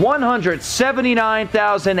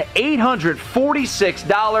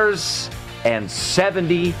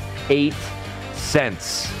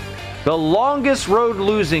 $3,179,846.78. The longest road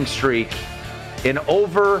losing streak in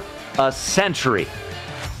over a century.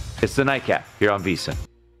 It's the Nightcap here on VSiN.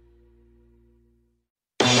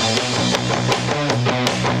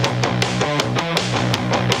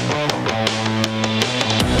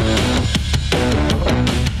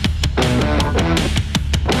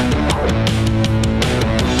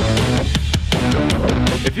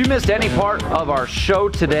 If you missed any part of our show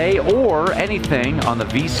today or anything on the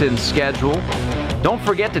VSiN schedule, don't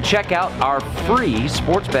forget to check out our free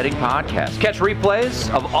sports betting podcast. Catch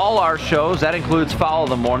replays of all our shows. That includes Follow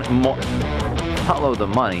the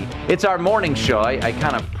Money. It's our morning show. I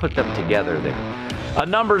kind of put them together there. A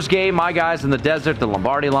numbers game, My Guys in the Desert, the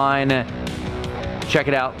Lombardi Line. Check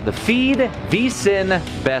it out. The Feed, VSiN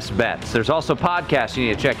Best Bets. There's also podcasts you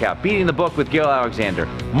need to check out. Beating the Book with Gil Alexander.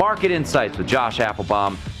 Market Insights with Josh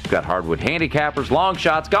Applebaum. We've got Hardwood Handicappers, Long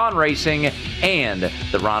Shots, Gone Racing, and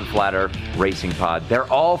the Ron Flatter Racing Pod.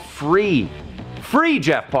 They're all free. Free,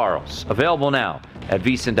 Jeff Parles. Available now at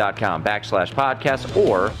vsin.com/podcast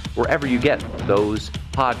or wherever you get those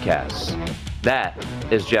podcasts. That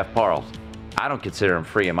is Jeff Parles. I don't consider him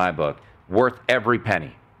free in my book. Worth every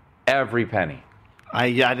penny. Every penny. I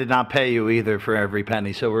did not pay you either for every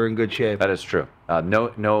penny, so we're in good shape. That is true.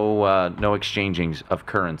 No exchangings of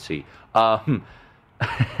currency. So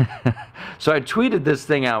I tweeted this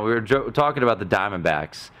thing out. We were talking about the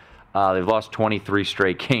Diamondbacks. They've lost 23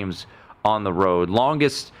 straight games on the road.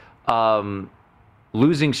 Longest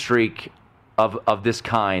losing streak of this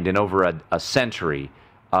kind in over a century.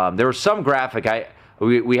 There was some graphic.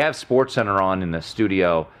 We have SportsCenter on in the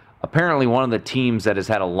studio. Apparently one of the teams that has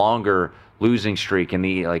had a longer losing streak in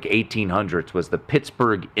the 1800s was the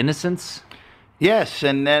Pittsburgh Innocents. Yes,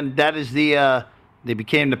 and then that is they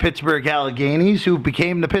became the Pittsburgh Alleghenies, who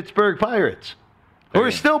became the Pittsburgh Pirates, who are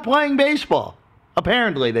still playing baseball.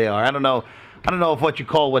 Apparently they are. I don't know if what you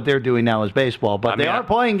call what they're doing now is baseball, but they are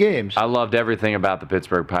playing games. I loved everything about the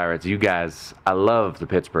Pittsburgh Pirates. You guys, I love the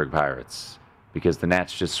Pittsburgh Pirates because the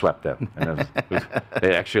Nats just swept them. And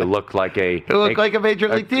they actually looked like a major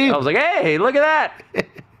league team. I was like, hey, look at that.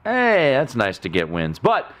 Hey, that's nice to get wins.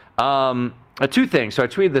 But two things. So I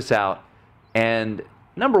tweeted this out, and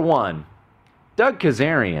number one, Doug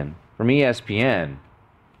Kazarian from ESPN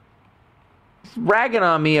is ragging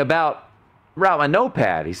on me about my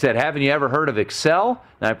notepad. He said, haven't you ever heard of Excel?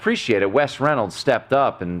 And I appreciate it. Wes Reynolds stepped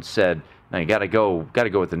up and said, no, you got to go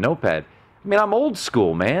with the notepad. I mean, I'm old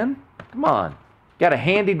school, man. Come on. Got a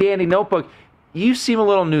handy-dandy notebook. You seem a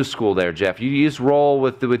little new school there, Jeff. You just roll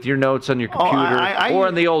with your notes on your computer or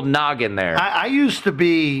in the old noggin there. I used to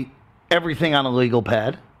be everything on a legal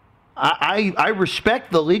pad. I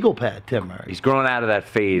respect the legal pad, Tim Murray. He's growing out of that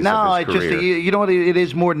phase of his career. You know what it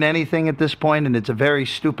is more than anything at this point, and it's a very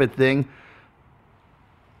stupid thing.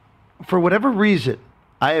 For whatever reason,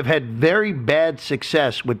 I have had very bad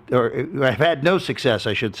success or I've had no success,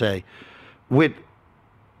 I should say, with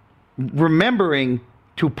remembering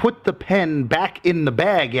to put the pen back in the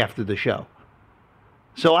bag after the show.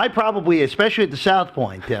 So I probably, especially at the South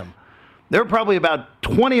Point, Tim, there were probably about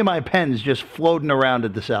 20 of my pens just floating around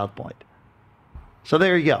at the South Point. So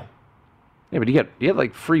there you go. Yeah, but you have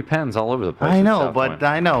like free pens all over the place. I know,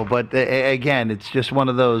 but again, it's just one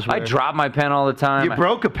of those. I drop my pen all the time. You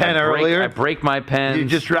broke a pen earlier. I break my pens. You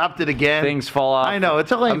just dropped it again. Things fall off. I know,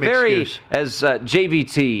 it's a lame excuse. As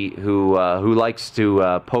JVT, who likes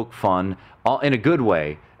to poke fun in a good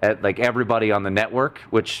way at like everybody on the network,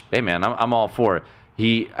 which, hey man, I'm all for it.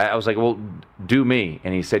 I was like, well, do me,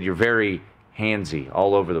 and he said, you're very handsy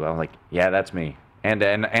all over the. I was like, yeah, that's me, and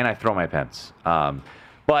I throw my pens,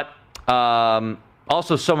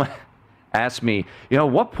 also, someone asked me,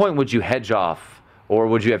 what point would you hedge off or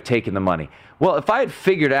would you have taken the money? Well, if I had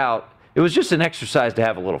figured out, it was just an exercise to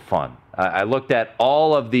have a little fun. I looked at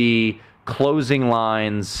all of the closing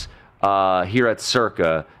lines here at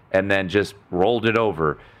Circa and then just rolled it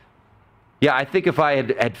over. Yeah, I think if I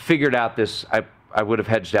had figured out this, I would have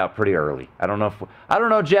hedged out pretty early. I don't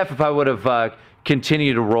know, Jeff, if I would have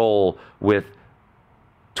continued to roll with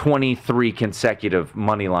 23 consecutive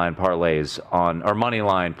money line parlays or money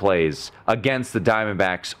line plays against the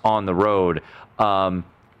Diamondbacks on the road. So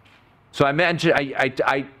I mentioned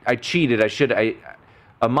I cheated.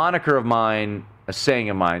 A moniker of mine, a saying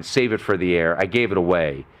of mine, save it for the air. I gave it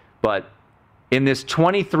away. But in this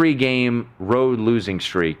 23-game road losing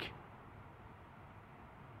streak,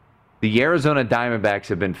 the Arizona Diamondbacks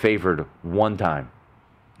have been favored one time.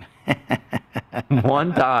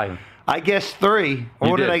 One time. I guessed 3.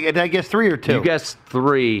 Or did I guess 3 or 2? You guessed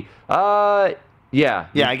 3. Yeah.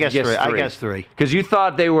 Yeah, I guessed 3. I guessed 3. Because you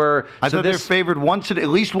thought they were. I thought they were favored at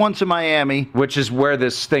least once in Miami. Which is where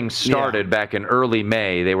this thing started back in early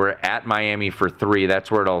May. They were at Miami for 3. That's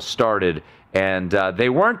where it all started. And they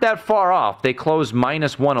weren't that far off. They closed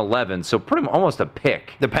minus 111, so pretty much almost a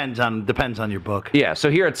pick. Depends on your book. Yeah. So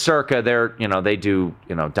here at Circa, they do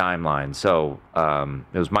dime line. So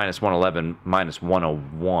it was minus 111, minus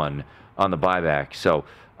 101 on the buyback. So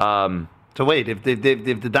so wait, if the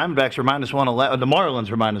Diamondbacks were minus 111, the Marlins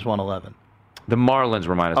were minus 111. The Marlins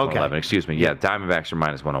were minus 111. Excuse me. Yeah, Diamondbacks are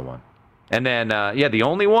minus 101. And then the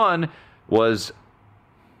only one was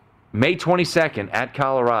May 22nd at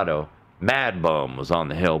Colorado. Mad Bum was on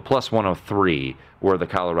the hill. Plus 103 were the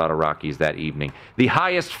Colorado Rockies that evening. The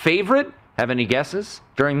highest favorite, have any guesses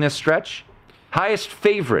during this stretch? Highest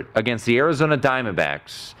favorite against the Arizona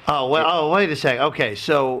Diamondbacks. Wait a sec. Okay,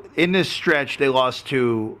 so in this stretch, they lost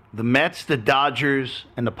to the Mets, the Dodgers,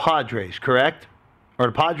 and the Padres, correct? Are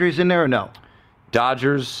the Padres in there or no?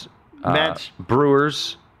 Dodgers, Mets,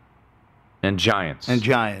 Brewers, and Giants.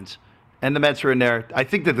 And the Mets were in there. I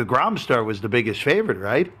think that the DeGrom star was the biggest favorite,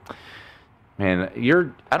 right? Man,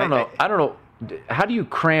 I don't know. How do you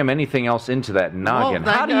cram anything else into that noggin?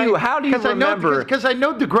 How do you remember? Because I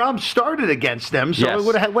know DeGrom started against them, so it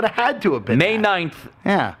would have had to have been May 9th.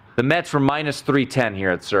 Yeah, the Mets were minus 310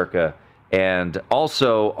 here at Circa, and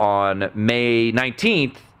also on May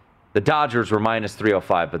 19th, the Dodgers were minus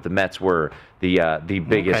 305, but the Mets were the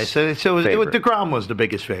biggest. Okay, so DeGrom was the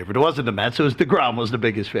biggest favorite. It wasn't the Mets. It was DeGrom was the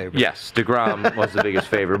biggest favorite. Yes, DeGrom was the biggest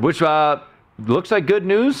favorite, which looks like good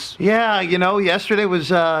news. Yeah, yesterday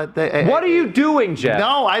was. What are you doing, Jeff?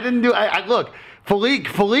 No, I didn't do. Look,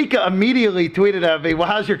 Felica immediately tweeted at me, "Well,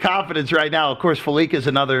 how's your confidence right now?" Of course, Felica is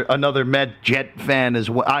another Met Jet fan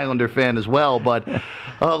Islander fan as well. But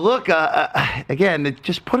look, again,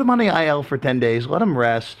 just put him on the IL for 10 days. Let him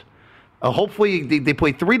rest. Hopefully, they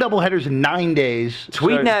play 3 doubleheaders in 9 days.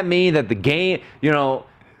 Tweeting at me that the game,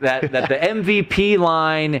 that the MVP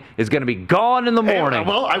line is going to be gone in the morning.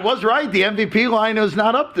 Well, I was right. The MVP line is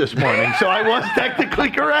not up this morning, so I was technically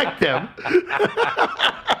correct, Tim.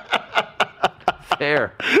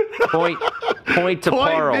 Fair. Point to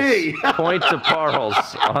Parles. Point to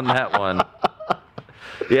Parles on that one.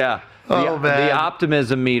 Yeah. The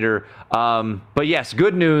optimism meter. But yes,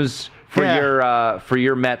 good news for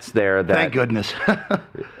your Mets there. Thank goodness.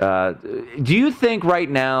 Do you think right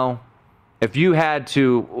now, if you had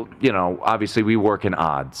to, obviously we work in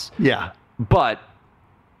odds. Yeah. But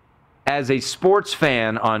as a sports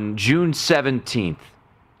fan on June 17th,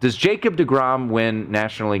 does Jacob deGrom win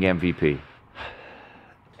National League MVP?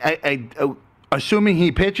 Assuming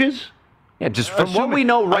he pitches? Yeah, just from what we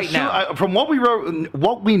know right now. From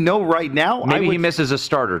what we know right now, maybe he misses a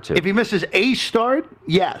start or two. If he misses a start,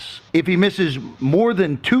 yes. If he misses more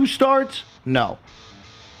than 2 starts, no.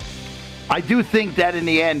 I do think that in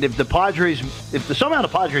the end, if somehow the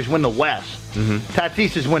Padres win the West,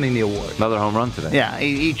 Tatis is winning the award. Another home run today. Yeah,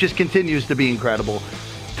 he just continues to be incredible.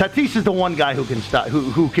 Tatis is the one guy who can stop,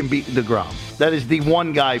 who can beat DeGrom. That is the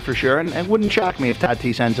one guy for sure, and it wouldn't shock me if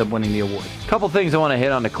Tatis ends up winning the award. A couple things I want to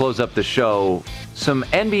hit on to close up the show. Some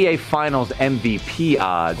NBA Finals MVP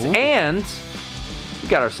odds, and we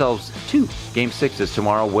got ourselves 2 Game 6s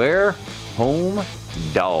tomorrow. We're home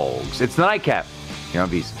dogs. It's the Nightcap here on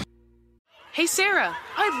VSiN. Hey Sarah,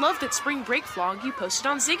 I love that spring break vlog you posted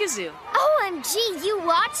on Zigazoo. OMG, you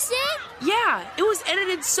watched it? Yeah, it was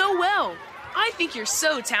edited so well. I think you're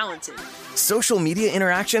so talented. Social media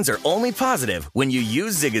interactions are only positive when you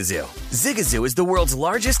use Zigazoo. Zigazoo is the world's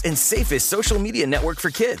largest and safest social media network for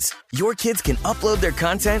kids. Your kids can upload their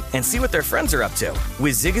content and see what their friends are up to.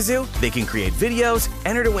 With Zigazoo, they can create videos,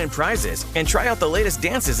 enter to win prizes, and try out the latest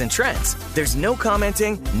dances and trends. There's no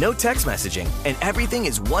commenting, no text messaging, and everything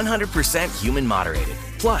is 100% human moderated.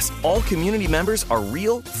 Plus, all community members are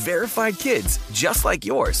real, verified kids just like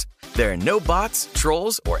yours. There are no bots,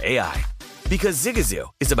 trolls, or AI. Because Zigazoo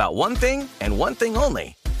is about one thing and one thing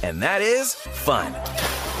only, and that is fun.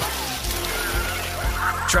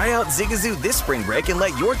 Try out Zigazoo this spring break and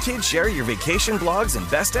let your kids share your vacation blogs and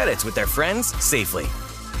best edits with their friends safely.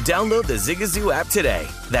 Download the Zigazoo app today.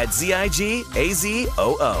 That's Zigazoo.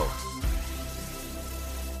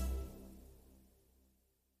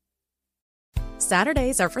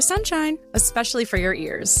 Saturdays are for sunshine, especially for your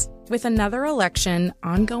ears. With another election,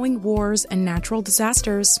 ongoing wars, and natural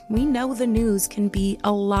disasters, we know the news can be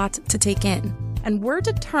a lot to take in. And we're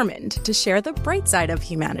determined to share the bright side of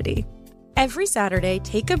humanity. Every Saturday,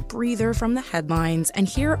 take a breather from the headlines and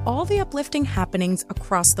hear all the uplifting happenings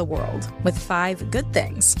across the world with 5 Good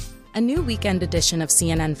Things, a new weekend edition of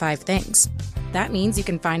CNN 5 Things. That means you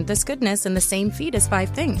can find this goodness in the same feed as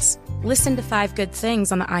 5 Things. Listen to 5 Good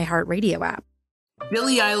Things on the iHeartRadio app.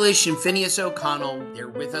 Billie Eilish and Phineas O'Connell, they're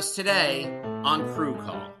with us today on Crew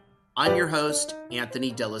Call. I'm your host,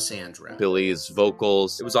 Anthony D'Alessandro. Billie's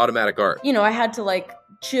vocals, it was automatic art. You know, I had to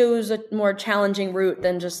choose a more challenging route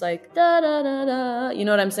than just da da da da. You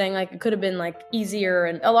know what I'm saying? It could have been easier.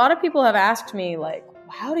 And a lot of people have asked me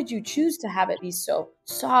how did you choose to have it be so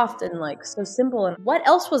soft and so simple? And what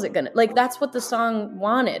else was it gonna that's what the song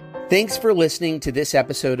wanted. Thanks for listening to this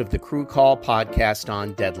episode of the Crew Call podcast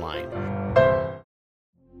on Deadline.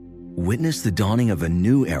 Witness the dawning of a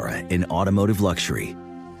new era in automotive luxury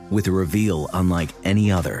with a reveal unlike any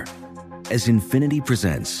other as Infiniti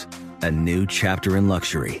presents a new chapter in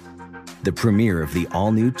luxury, the premiere of the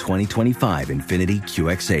all-new 2025 Infiniti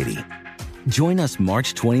QX80. Join us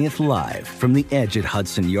March 20th live from the Edge at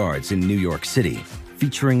Hudson Yards in New York City,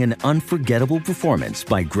 featuring an unforgettable performance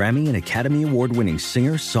by Grammy and Academy Award-winning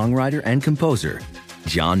singer, songwriter, and composer,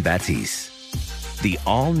 Jon Batiste. The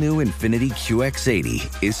all-new Infiniti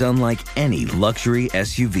QX80 is unlike any luxury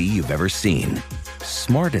SUV you've ever seen.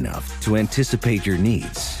 Smart enough to anticipate your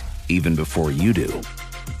needs, even before you do.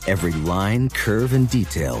 Every line, curve, and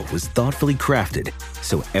detail was thoughtfully crafted,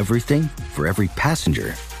 so everything for every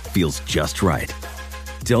passenger feels just right.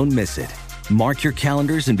 Don't miss it. Mark your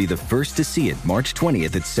calendars and be the first to see it March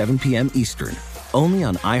 20th at 7 p.m. Eastern, only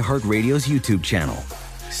on iHeartRadio's YouTube channel.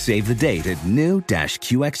 Save the date at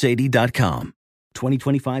new-QX80.com.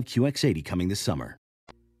 2025 QX80 coming this summer.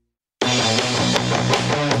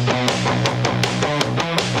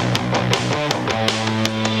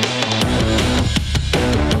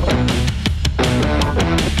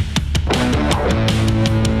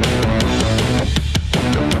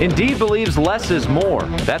 Indeed believes less is more.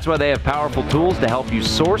 That's why they have powerful tools to help you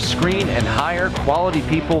source, screen, and hire quality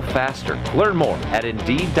people faster. Learn more at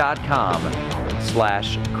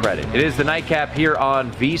Indeed.com/credit. It is the Nightcap here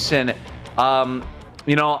on VSiN. I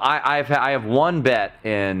have one bet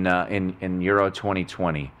in Euro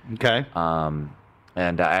 2020. Okay.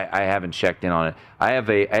 And I haven't checked in on it. I have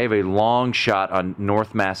a long shot on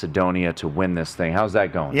North Macedonia to win this thing. How's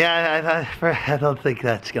that going? Yeah, I don't think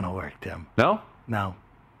that's going to work, Tim. No? No.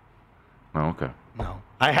 Oh, okay. No.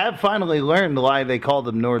 I have finally learned why they call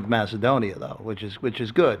them North Macedonia, though, which is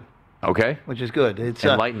good. Okay. Which is good. It's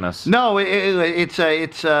enlighten us. No, it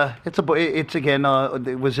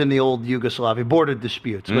was in the old Yugoslavia border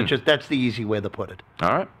disputes, that's the easy way to put it. All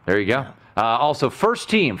right, there you go. Yeah. Also, first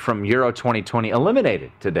team from Euro 2020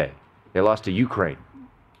 eliminated today. They lost to Ukraine,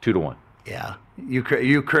 2-1. Yeah,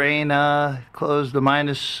 Ukraine closed the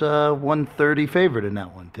minus 130 favorite in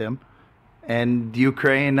that one, Tim. And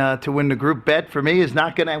Ukraine to win the group bet for me is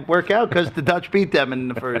not going to work out because the Dutch beat them in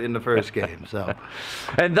the first game. So,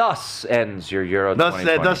 and thus ends your Euro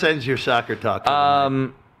 2020. Thus ends your soccer talk.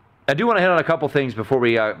 I do want to hit on a couple things before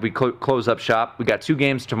we close up shop. We got 2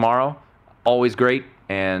 games tomorrow, always great,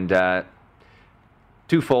 and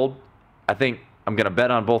twofold. I think I'm going to bet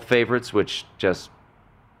on both favorites, which just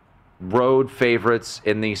road favorites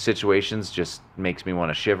in these situations just makes me want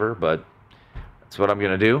to shiver, but that's what I'm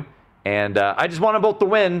going to do. And I just want them both to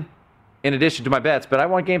win in addition to my bets, but I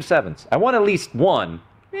want game 7s. I want at least one.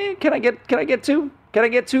 Can I get 2? Can I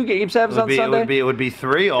get 2 game 7s on Sunday? It would be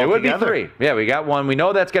 3 altogether. It would be 3. Yeah, we got one. We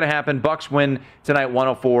know that's going to happen. Bucks win tonight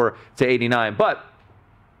 104-89. But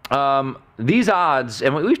these odds,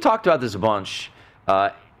 and we've talked about this a bunch,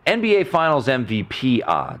 NBA Finals MVP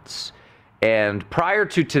odds. And prior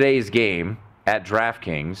to today's game at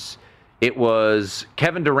DraftKings, it was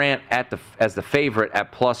Kevin Durant as the favorite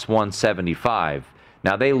at plus 175.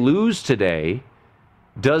 Now, they lose today.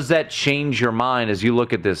 Does that change your mind as you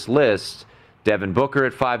look at this list? Devin Booker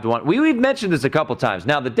at 5-1. We've mentioned this a couple times.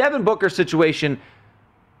 Now, the Devin Booker situation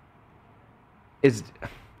is...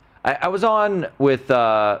 I was on with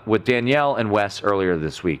Danielle and Wes earlier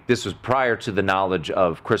this week. This was prior to the knowledge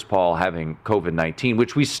of Chris Paul having COVID-19,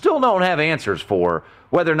 which we still don't have answers for.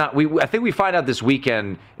 Whether or not I think we find out this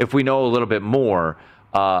weekend if we know a little bit more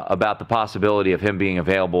about the possibility of him being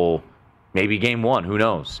available, maybe game 1. Who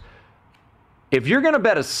knows? If you're going to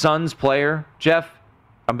bet a Suns player, Jeff,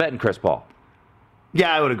 I'm betting Chris Paul.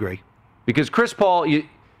 Yeah, I would agree. Because Chris Paul,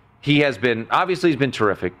 he's been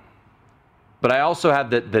terrific. But I also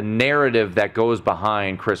have the narrative that goes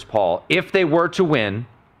behind Chris Paul. If they were to win,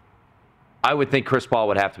 I would think Chris Paul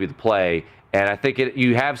would have to be the play. And I think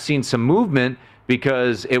you have seen some movement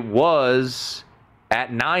because it was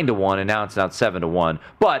at 9-1 and now it's not 7-1.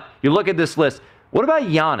 But you look at this list. What about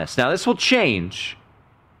Giannis? Now, this will change,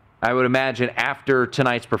 I would imagine, after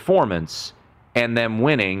tonight's performance and them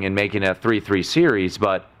winning and making a 3-3 series.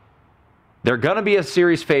 But they're going to be a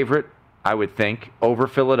series favorite, I would think, over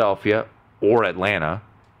Philadelphia or Atlanta.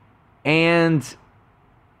 And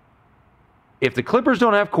if the Clippers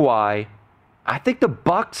don't have Kawhi, I think the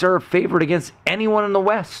Bucks are a favorite against anyone in the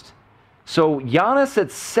West. So Giannis at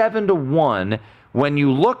 7-1, when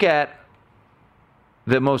you look at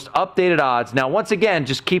the most updated odds. Now, once again,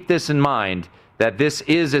 just keep this in mind that this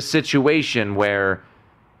is a situation where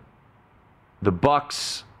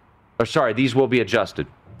these will be adjusted.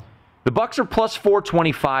 The Bucks are plus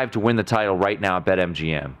 425 to win the title right now at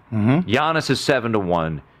BetMGM. Mm-hmm. Giannis is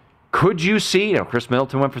 7-1. Could you see? Chris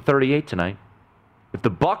Middleton went for 38 tonight. If the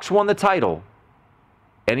Bucks won the title,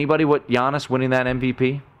 anybody with Giannis winning that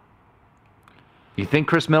MVP? You think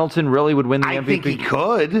Chris Middleton really would win the MVP? I think he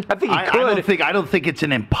could. I think he could. I don't think it's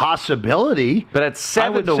an impossibility. But at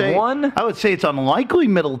 7-1, I would say it's unlikely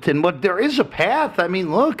Middleton. But there is a path. I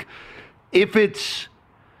mean, look, I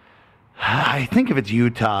think if it's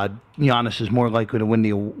Utah, Giannis is more likely to win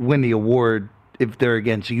the award if they're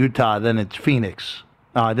against Utah than it's Phoenix.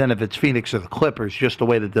 Then if it's Phoenix or the Clippers, just the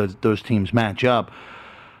way that those teams match up.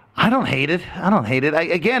 I don't hate it.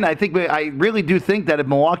 I really do think that if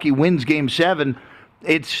Milwaukee wins Game 7,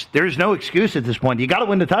 there's no excuse at this point. You got to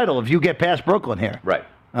win the title if you get past Brooklyn here. Right.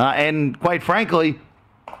 And quite frankly,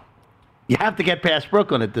 you have to get past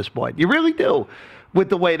Brooklyn at this point. You really do, with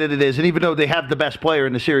the way that it is. And even though they have the best player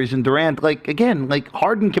in the series in Durant,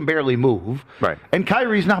 Harden can barely move. Right. And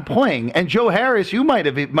Kyrie's not playing. And Joe Harris, you might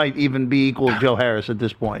even be equal to Joe Harris at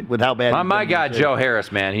this point with how bad my guy Joe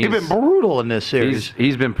Harris, man. He's been brutal in this series.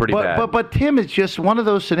 He's been pretty bad. But Tim, it's just one of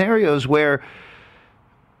those scenarios where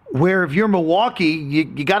if you're Milwaukee,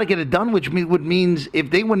 you got to get it done, which means if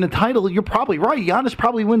they win the title, you're probably right. Giannis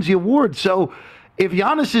probably wins the award. So if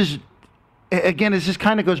Giannis is... Again, this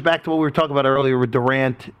kind of goes back to what we were talking about earlier with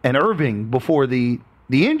Durant and Irving before the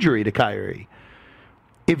injury to Kyrie.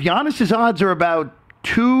 If Giannis's odds are about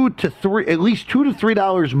at least $2 to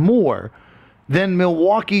 $3 more than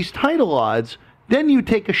Milwaukee's title odds, then you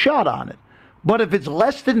take a shot on it. But if it's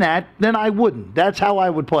less than that, then I wouldn't. That's how I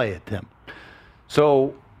would play it, Tim.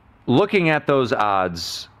 So, looking at those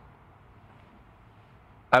odds,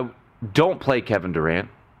 I don't play Kevin Durant.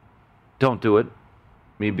 Don't do it.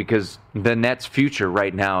 Because the Nets' future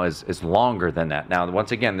right now is longer than that. Now,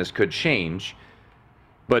 once again, this could change,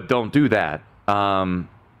 but don't do that.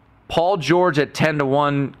 Paul George at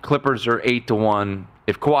 10-1, Clippers are 8-1.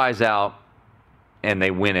 If Kawhi's out and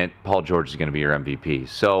they win it, Paul George is going to be your MVP.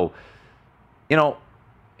 So, it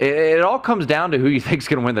all comes down to who you think is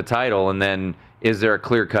going to win the title, and then is there a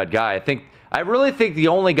clear-cut guy? I really think the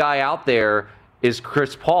only guy out there is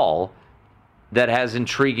Chris Paul. that has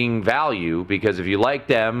intriguing value because if you like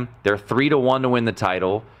them, they're 3-1 to win the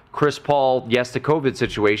title. Chris Paul, yes, the COVID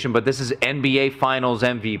situation, but this is NBA Finals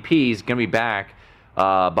MVP. He's going to be back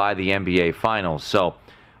by the NBA Finals. So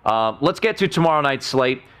let's get to tomorrow night's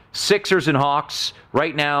slate. Sixers and Hawks.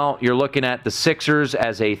 Right now, you're looking at the Sixers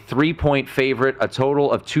as a 3-point favorite, a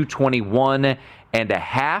total of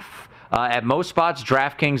 221.5. At most spots,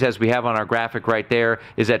 DraftKings, as we have on our graphic right there,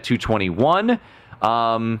 is at 221.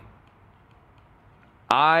 I'm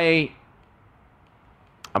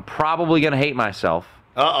probably going to hate myself.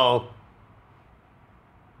 Uh-oh.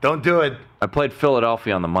 Don't do it. I played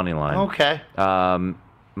Philadelphia on the money line. Okay.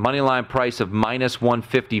 Money line price of minus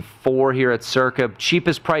 154 here at Circa.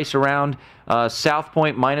 Cheapest price around. South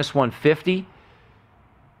Point minus 150.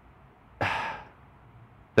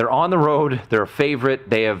 They're on the road. They're a favorite.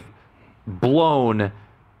 They have blown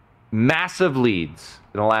massive leads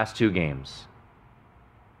in the last 2 games.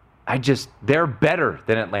 They're better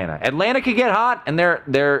than Atlanta. Atlanta could get hot, and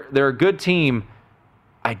they're a good team.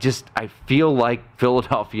 I feel like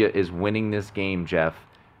Philadelphia is winning this game, Jeff,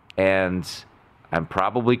 and I'm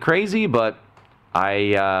probably crazy, but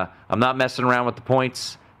I'm not messing around with the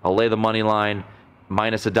points. I'll lay the money line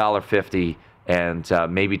minus $1.50,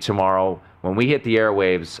 and maybe tomorrow when we hit the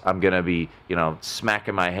airwaves, I'm gonna be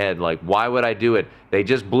smacking my head like, why would I do it? They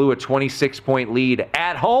just blew a 26-point lead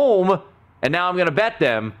at home, and now I'm gonna bet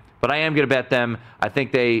them. But I am gonna bet them. I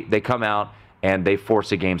think they come out and they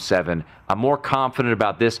force a Game 7. I'm more confident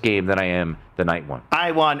about this game than I am the night one.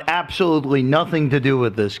 I want absolutely nothing to do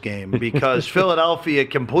with this game because Philadelphia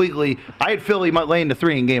completely. I had Philly laying the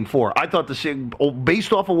 3 in Game 4. I thought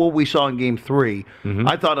based off of what we saw in Game 3,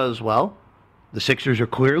 I thought as well. The Sixers are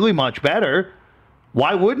clearly much better.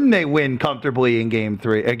 Why wouldn't they win comfortably in Game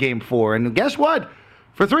 4? And guess what?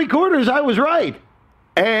 For 3 quarters, I was right.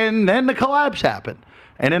 And then the collapse happened.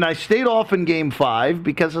 And then I stayed off in Game 5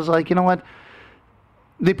 because I was like, you know what?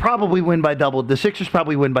 The Sixers probably win by double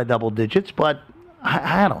digits, but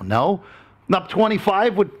I don't know. Up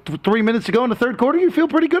 25 with 3 minutes to go in the third quarter, you feel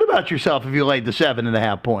pretty good about yourself if you laid the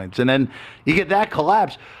 7.5 points. And then you get that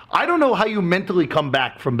collapse. I don't know how you mentally come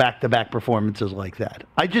back from back-to-back performances like that.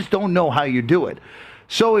 I just don't know how you do it.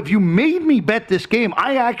 So if you made me bet this game,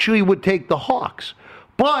 I actually would take the Hawks.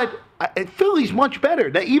 But Philly's much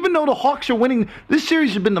better. Even though the Hawks are winning, this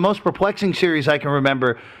series has been the most perplexing series I can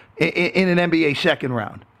remember in an NBA second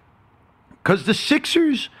round. Because the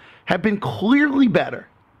Sixers have been clearly better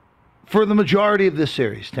for the majority of this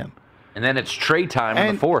series, Tim. And then it's trade time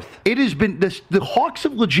in the fourth. It has been the Hawks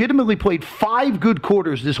have legitimately played 5 good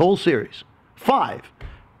quarters this whole series. 5.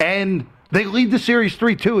 And they lead the series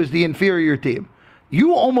 3-2 as the inferior team.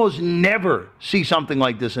 You almost never see something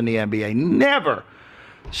like this in the NBA. Never.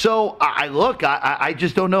 So I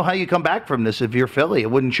just don't know how you come back from this if you're Philly.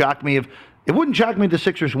 It wouldn't shock me if the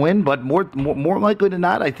Sixers win, but more likely than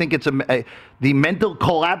not, I think it's the mental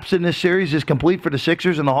collapse in this series is complete for the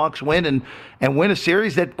Sixers, and the Hawks win and win a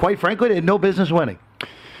series that, quite frankly, they had no business winning.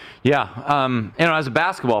 Yeah, as a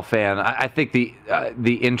basketball fan, I think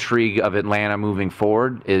the intrigue of Atlanta moving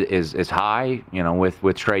forward is high. With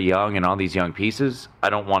Trae Young and all these young pieces,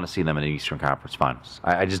 I don't want to see them in the Eastern Conference Finals.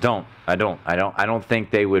 I just don't. I don't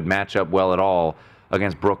think they would match up well at all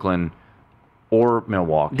against Brooklyn or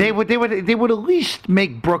Milwaukee. They would at least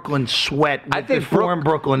make Brooklyn sweat with the form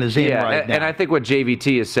Brooklyn is in right now. And I think what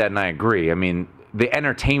JVT has said, and I agree. I mean, the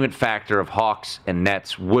entertainment factor of Hawks and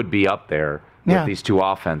Nets would be up there. With these 2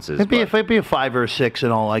 offenses. It'd be a 5 or a 6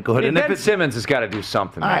 in all likelihood. And Ben Simmons has got to do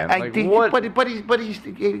something, man. He's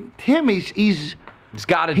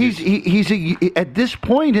got to do at this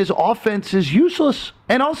point, his offense is useless.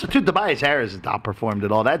 And also, too, Tobias Harris has not performed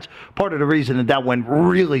at all. That's part of the reason that went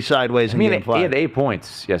really sideways in Game 5. He had 8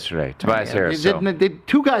 points yesterday, Tobias Harris.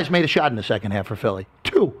 2 guys made a shot in the second half for Philly.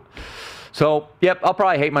 2. So, I'll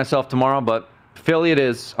probably hate myself tomorrow, but Philly it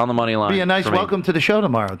is on the money line. Be a nice welcome to the show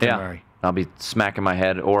tomorrow, Tim Murray. I'll be smacking my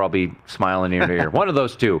head, or I'll be smiling ear to ear. One of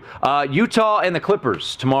those 2. Utah and the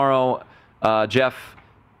Clippers tomorrow, Jeff.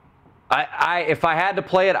 If I had to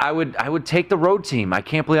play it, I would take the road team. I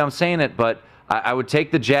can't believe I'm saying it, but I would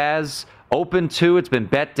take the Jazz. Open 2. It's been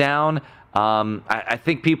bet down. I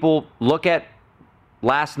think people look at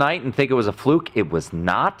last night and think it was a fluke. It was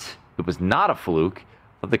not. It was not a fluke.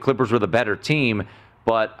 The Clippers were the better team,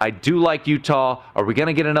 but I do like Utah. Are we going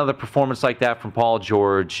to get another performance like that from Paul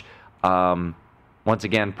George? Once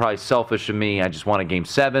again, probably selfish of me. I just want a Game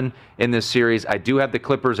 7 in this series. I do have the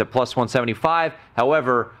Clippers at plus 175.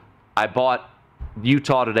 However, I bought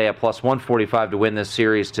Utah today at plus 145 to win this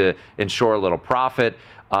series to ensure a little profit.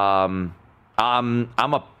 I'm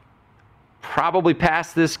probably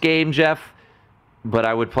past this game, Jeff. but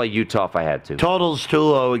I would play Utah if I had to. Total's too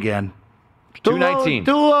low again. 219.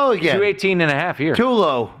 Too low again. 218.5 here. Too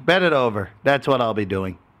low. Bet it over. That's what I'll be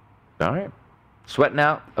doing. All right. Sweating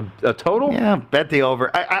out a total? Yeah, bet the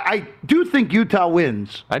over. I do think Utah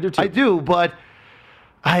wins. I do too. I do, but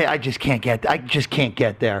I just can't get. I just can't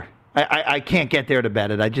get there. I can't get there to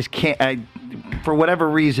bet it. I just can't. For whatever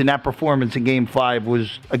reason, that performance in Game 5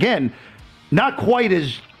 was, again, not quite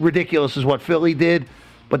as ridiculous as what Philly did,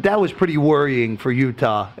 but that was pretty worrying for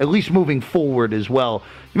Utah, at least moving forward as well.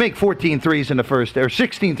 You make 14 threes in the first, or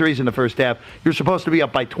 16 threes in the first half. You're supposed to be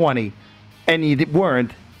up by 20, and you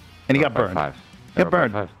weren't, and you got burned. Got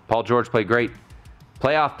burned. Paul George played great.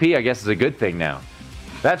 Playoff P, I guess, is a good thing now.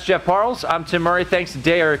 That's Jeff Parles. I'm Tim Murray. Thanks to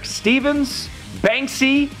Derek Stevens,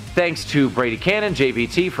 Banksy. Thanks to Brady Cannon,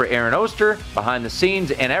 JVT, for Aaron Oster behind the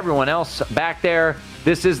scenes, and everyone else back there.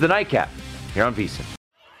 This is the Nightcap here on VSiN.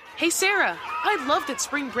 Hey, Sarah, I loved that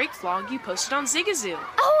spring break vlog you posted on Zigazoo.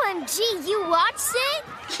 OMG, you watched it?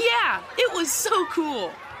 Yeah, it was so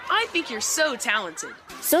cool. I think you're so talented.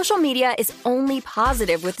 Social media is only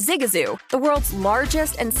positive with Zigazoo, the world's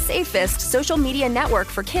largest and safest social media network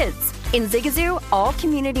for kids. In Zigazoo, all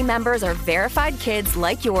community members are verified kids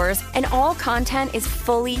like yours, and all content is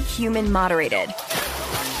fully human moderated.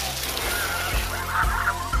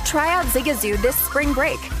 Try out Zigazoo this spring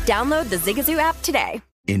break. Download the Zigazoo app today.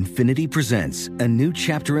 Infiniti presents a new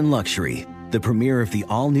chapter in luxury, the premiere of the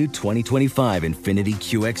all-new 2025 Infiniti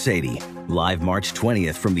QX80, live March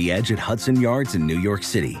 20th from the Edge at Hudson Yards in New York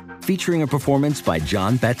City, featuring a performance by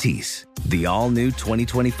John Batiste. The all-new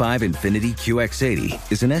 2025 Infiniti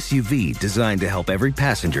QX80 is an SUV designed to help every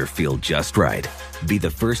passenger feel just right. Be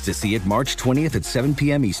the first to see it March 20th at 7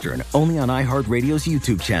 p.m. Eastern, only on iHeartRadio's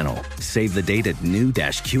YouTube channel. Save the date at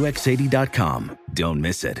new-QX80.com. Don't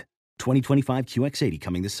miss it. 2025 QX80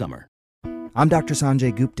 coming this summer. I'm Dr.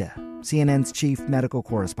 Sanjay Gupta, CNN's chief medical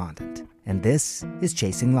correspondent, and this is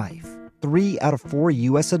Chasing Life. 3 out of 4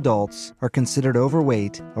 U.S. adults are considered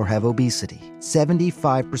overweight or have obesity.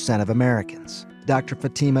 75% of Americans. Dr.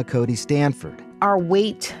 Fatima Cody Stanford. Our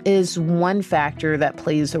weight is one factor that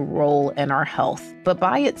plays a role in our health, but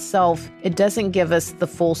by itself, it doesn't give us the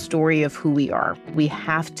full story of who we are. We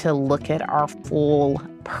have to look at our full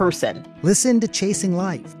person. Listen to Chasing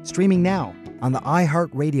Life, streaming now on the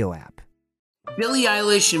iHeartRadio app. Billie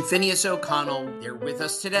Eilish and Phineas O'Connell, they're with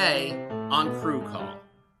us today on Crew Call.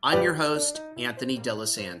 I'm your host, Anthony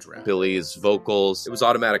D'Alessandro. Billie's vocals, it was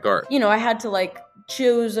automatic art. You know, I had to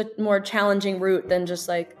choose a more challenging route than just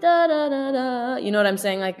da da da da. You know what I'm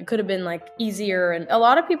saying? It could have been easier. And a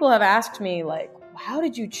lot of people have asked me how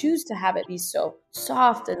did you choose to have it be so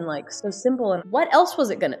soft and so simple? And what else was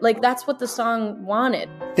it gonna that's what the song wanted.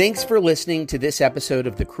 Thanks for listening to this episode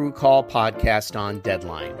of the Crew Call podcast on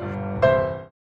Deadline.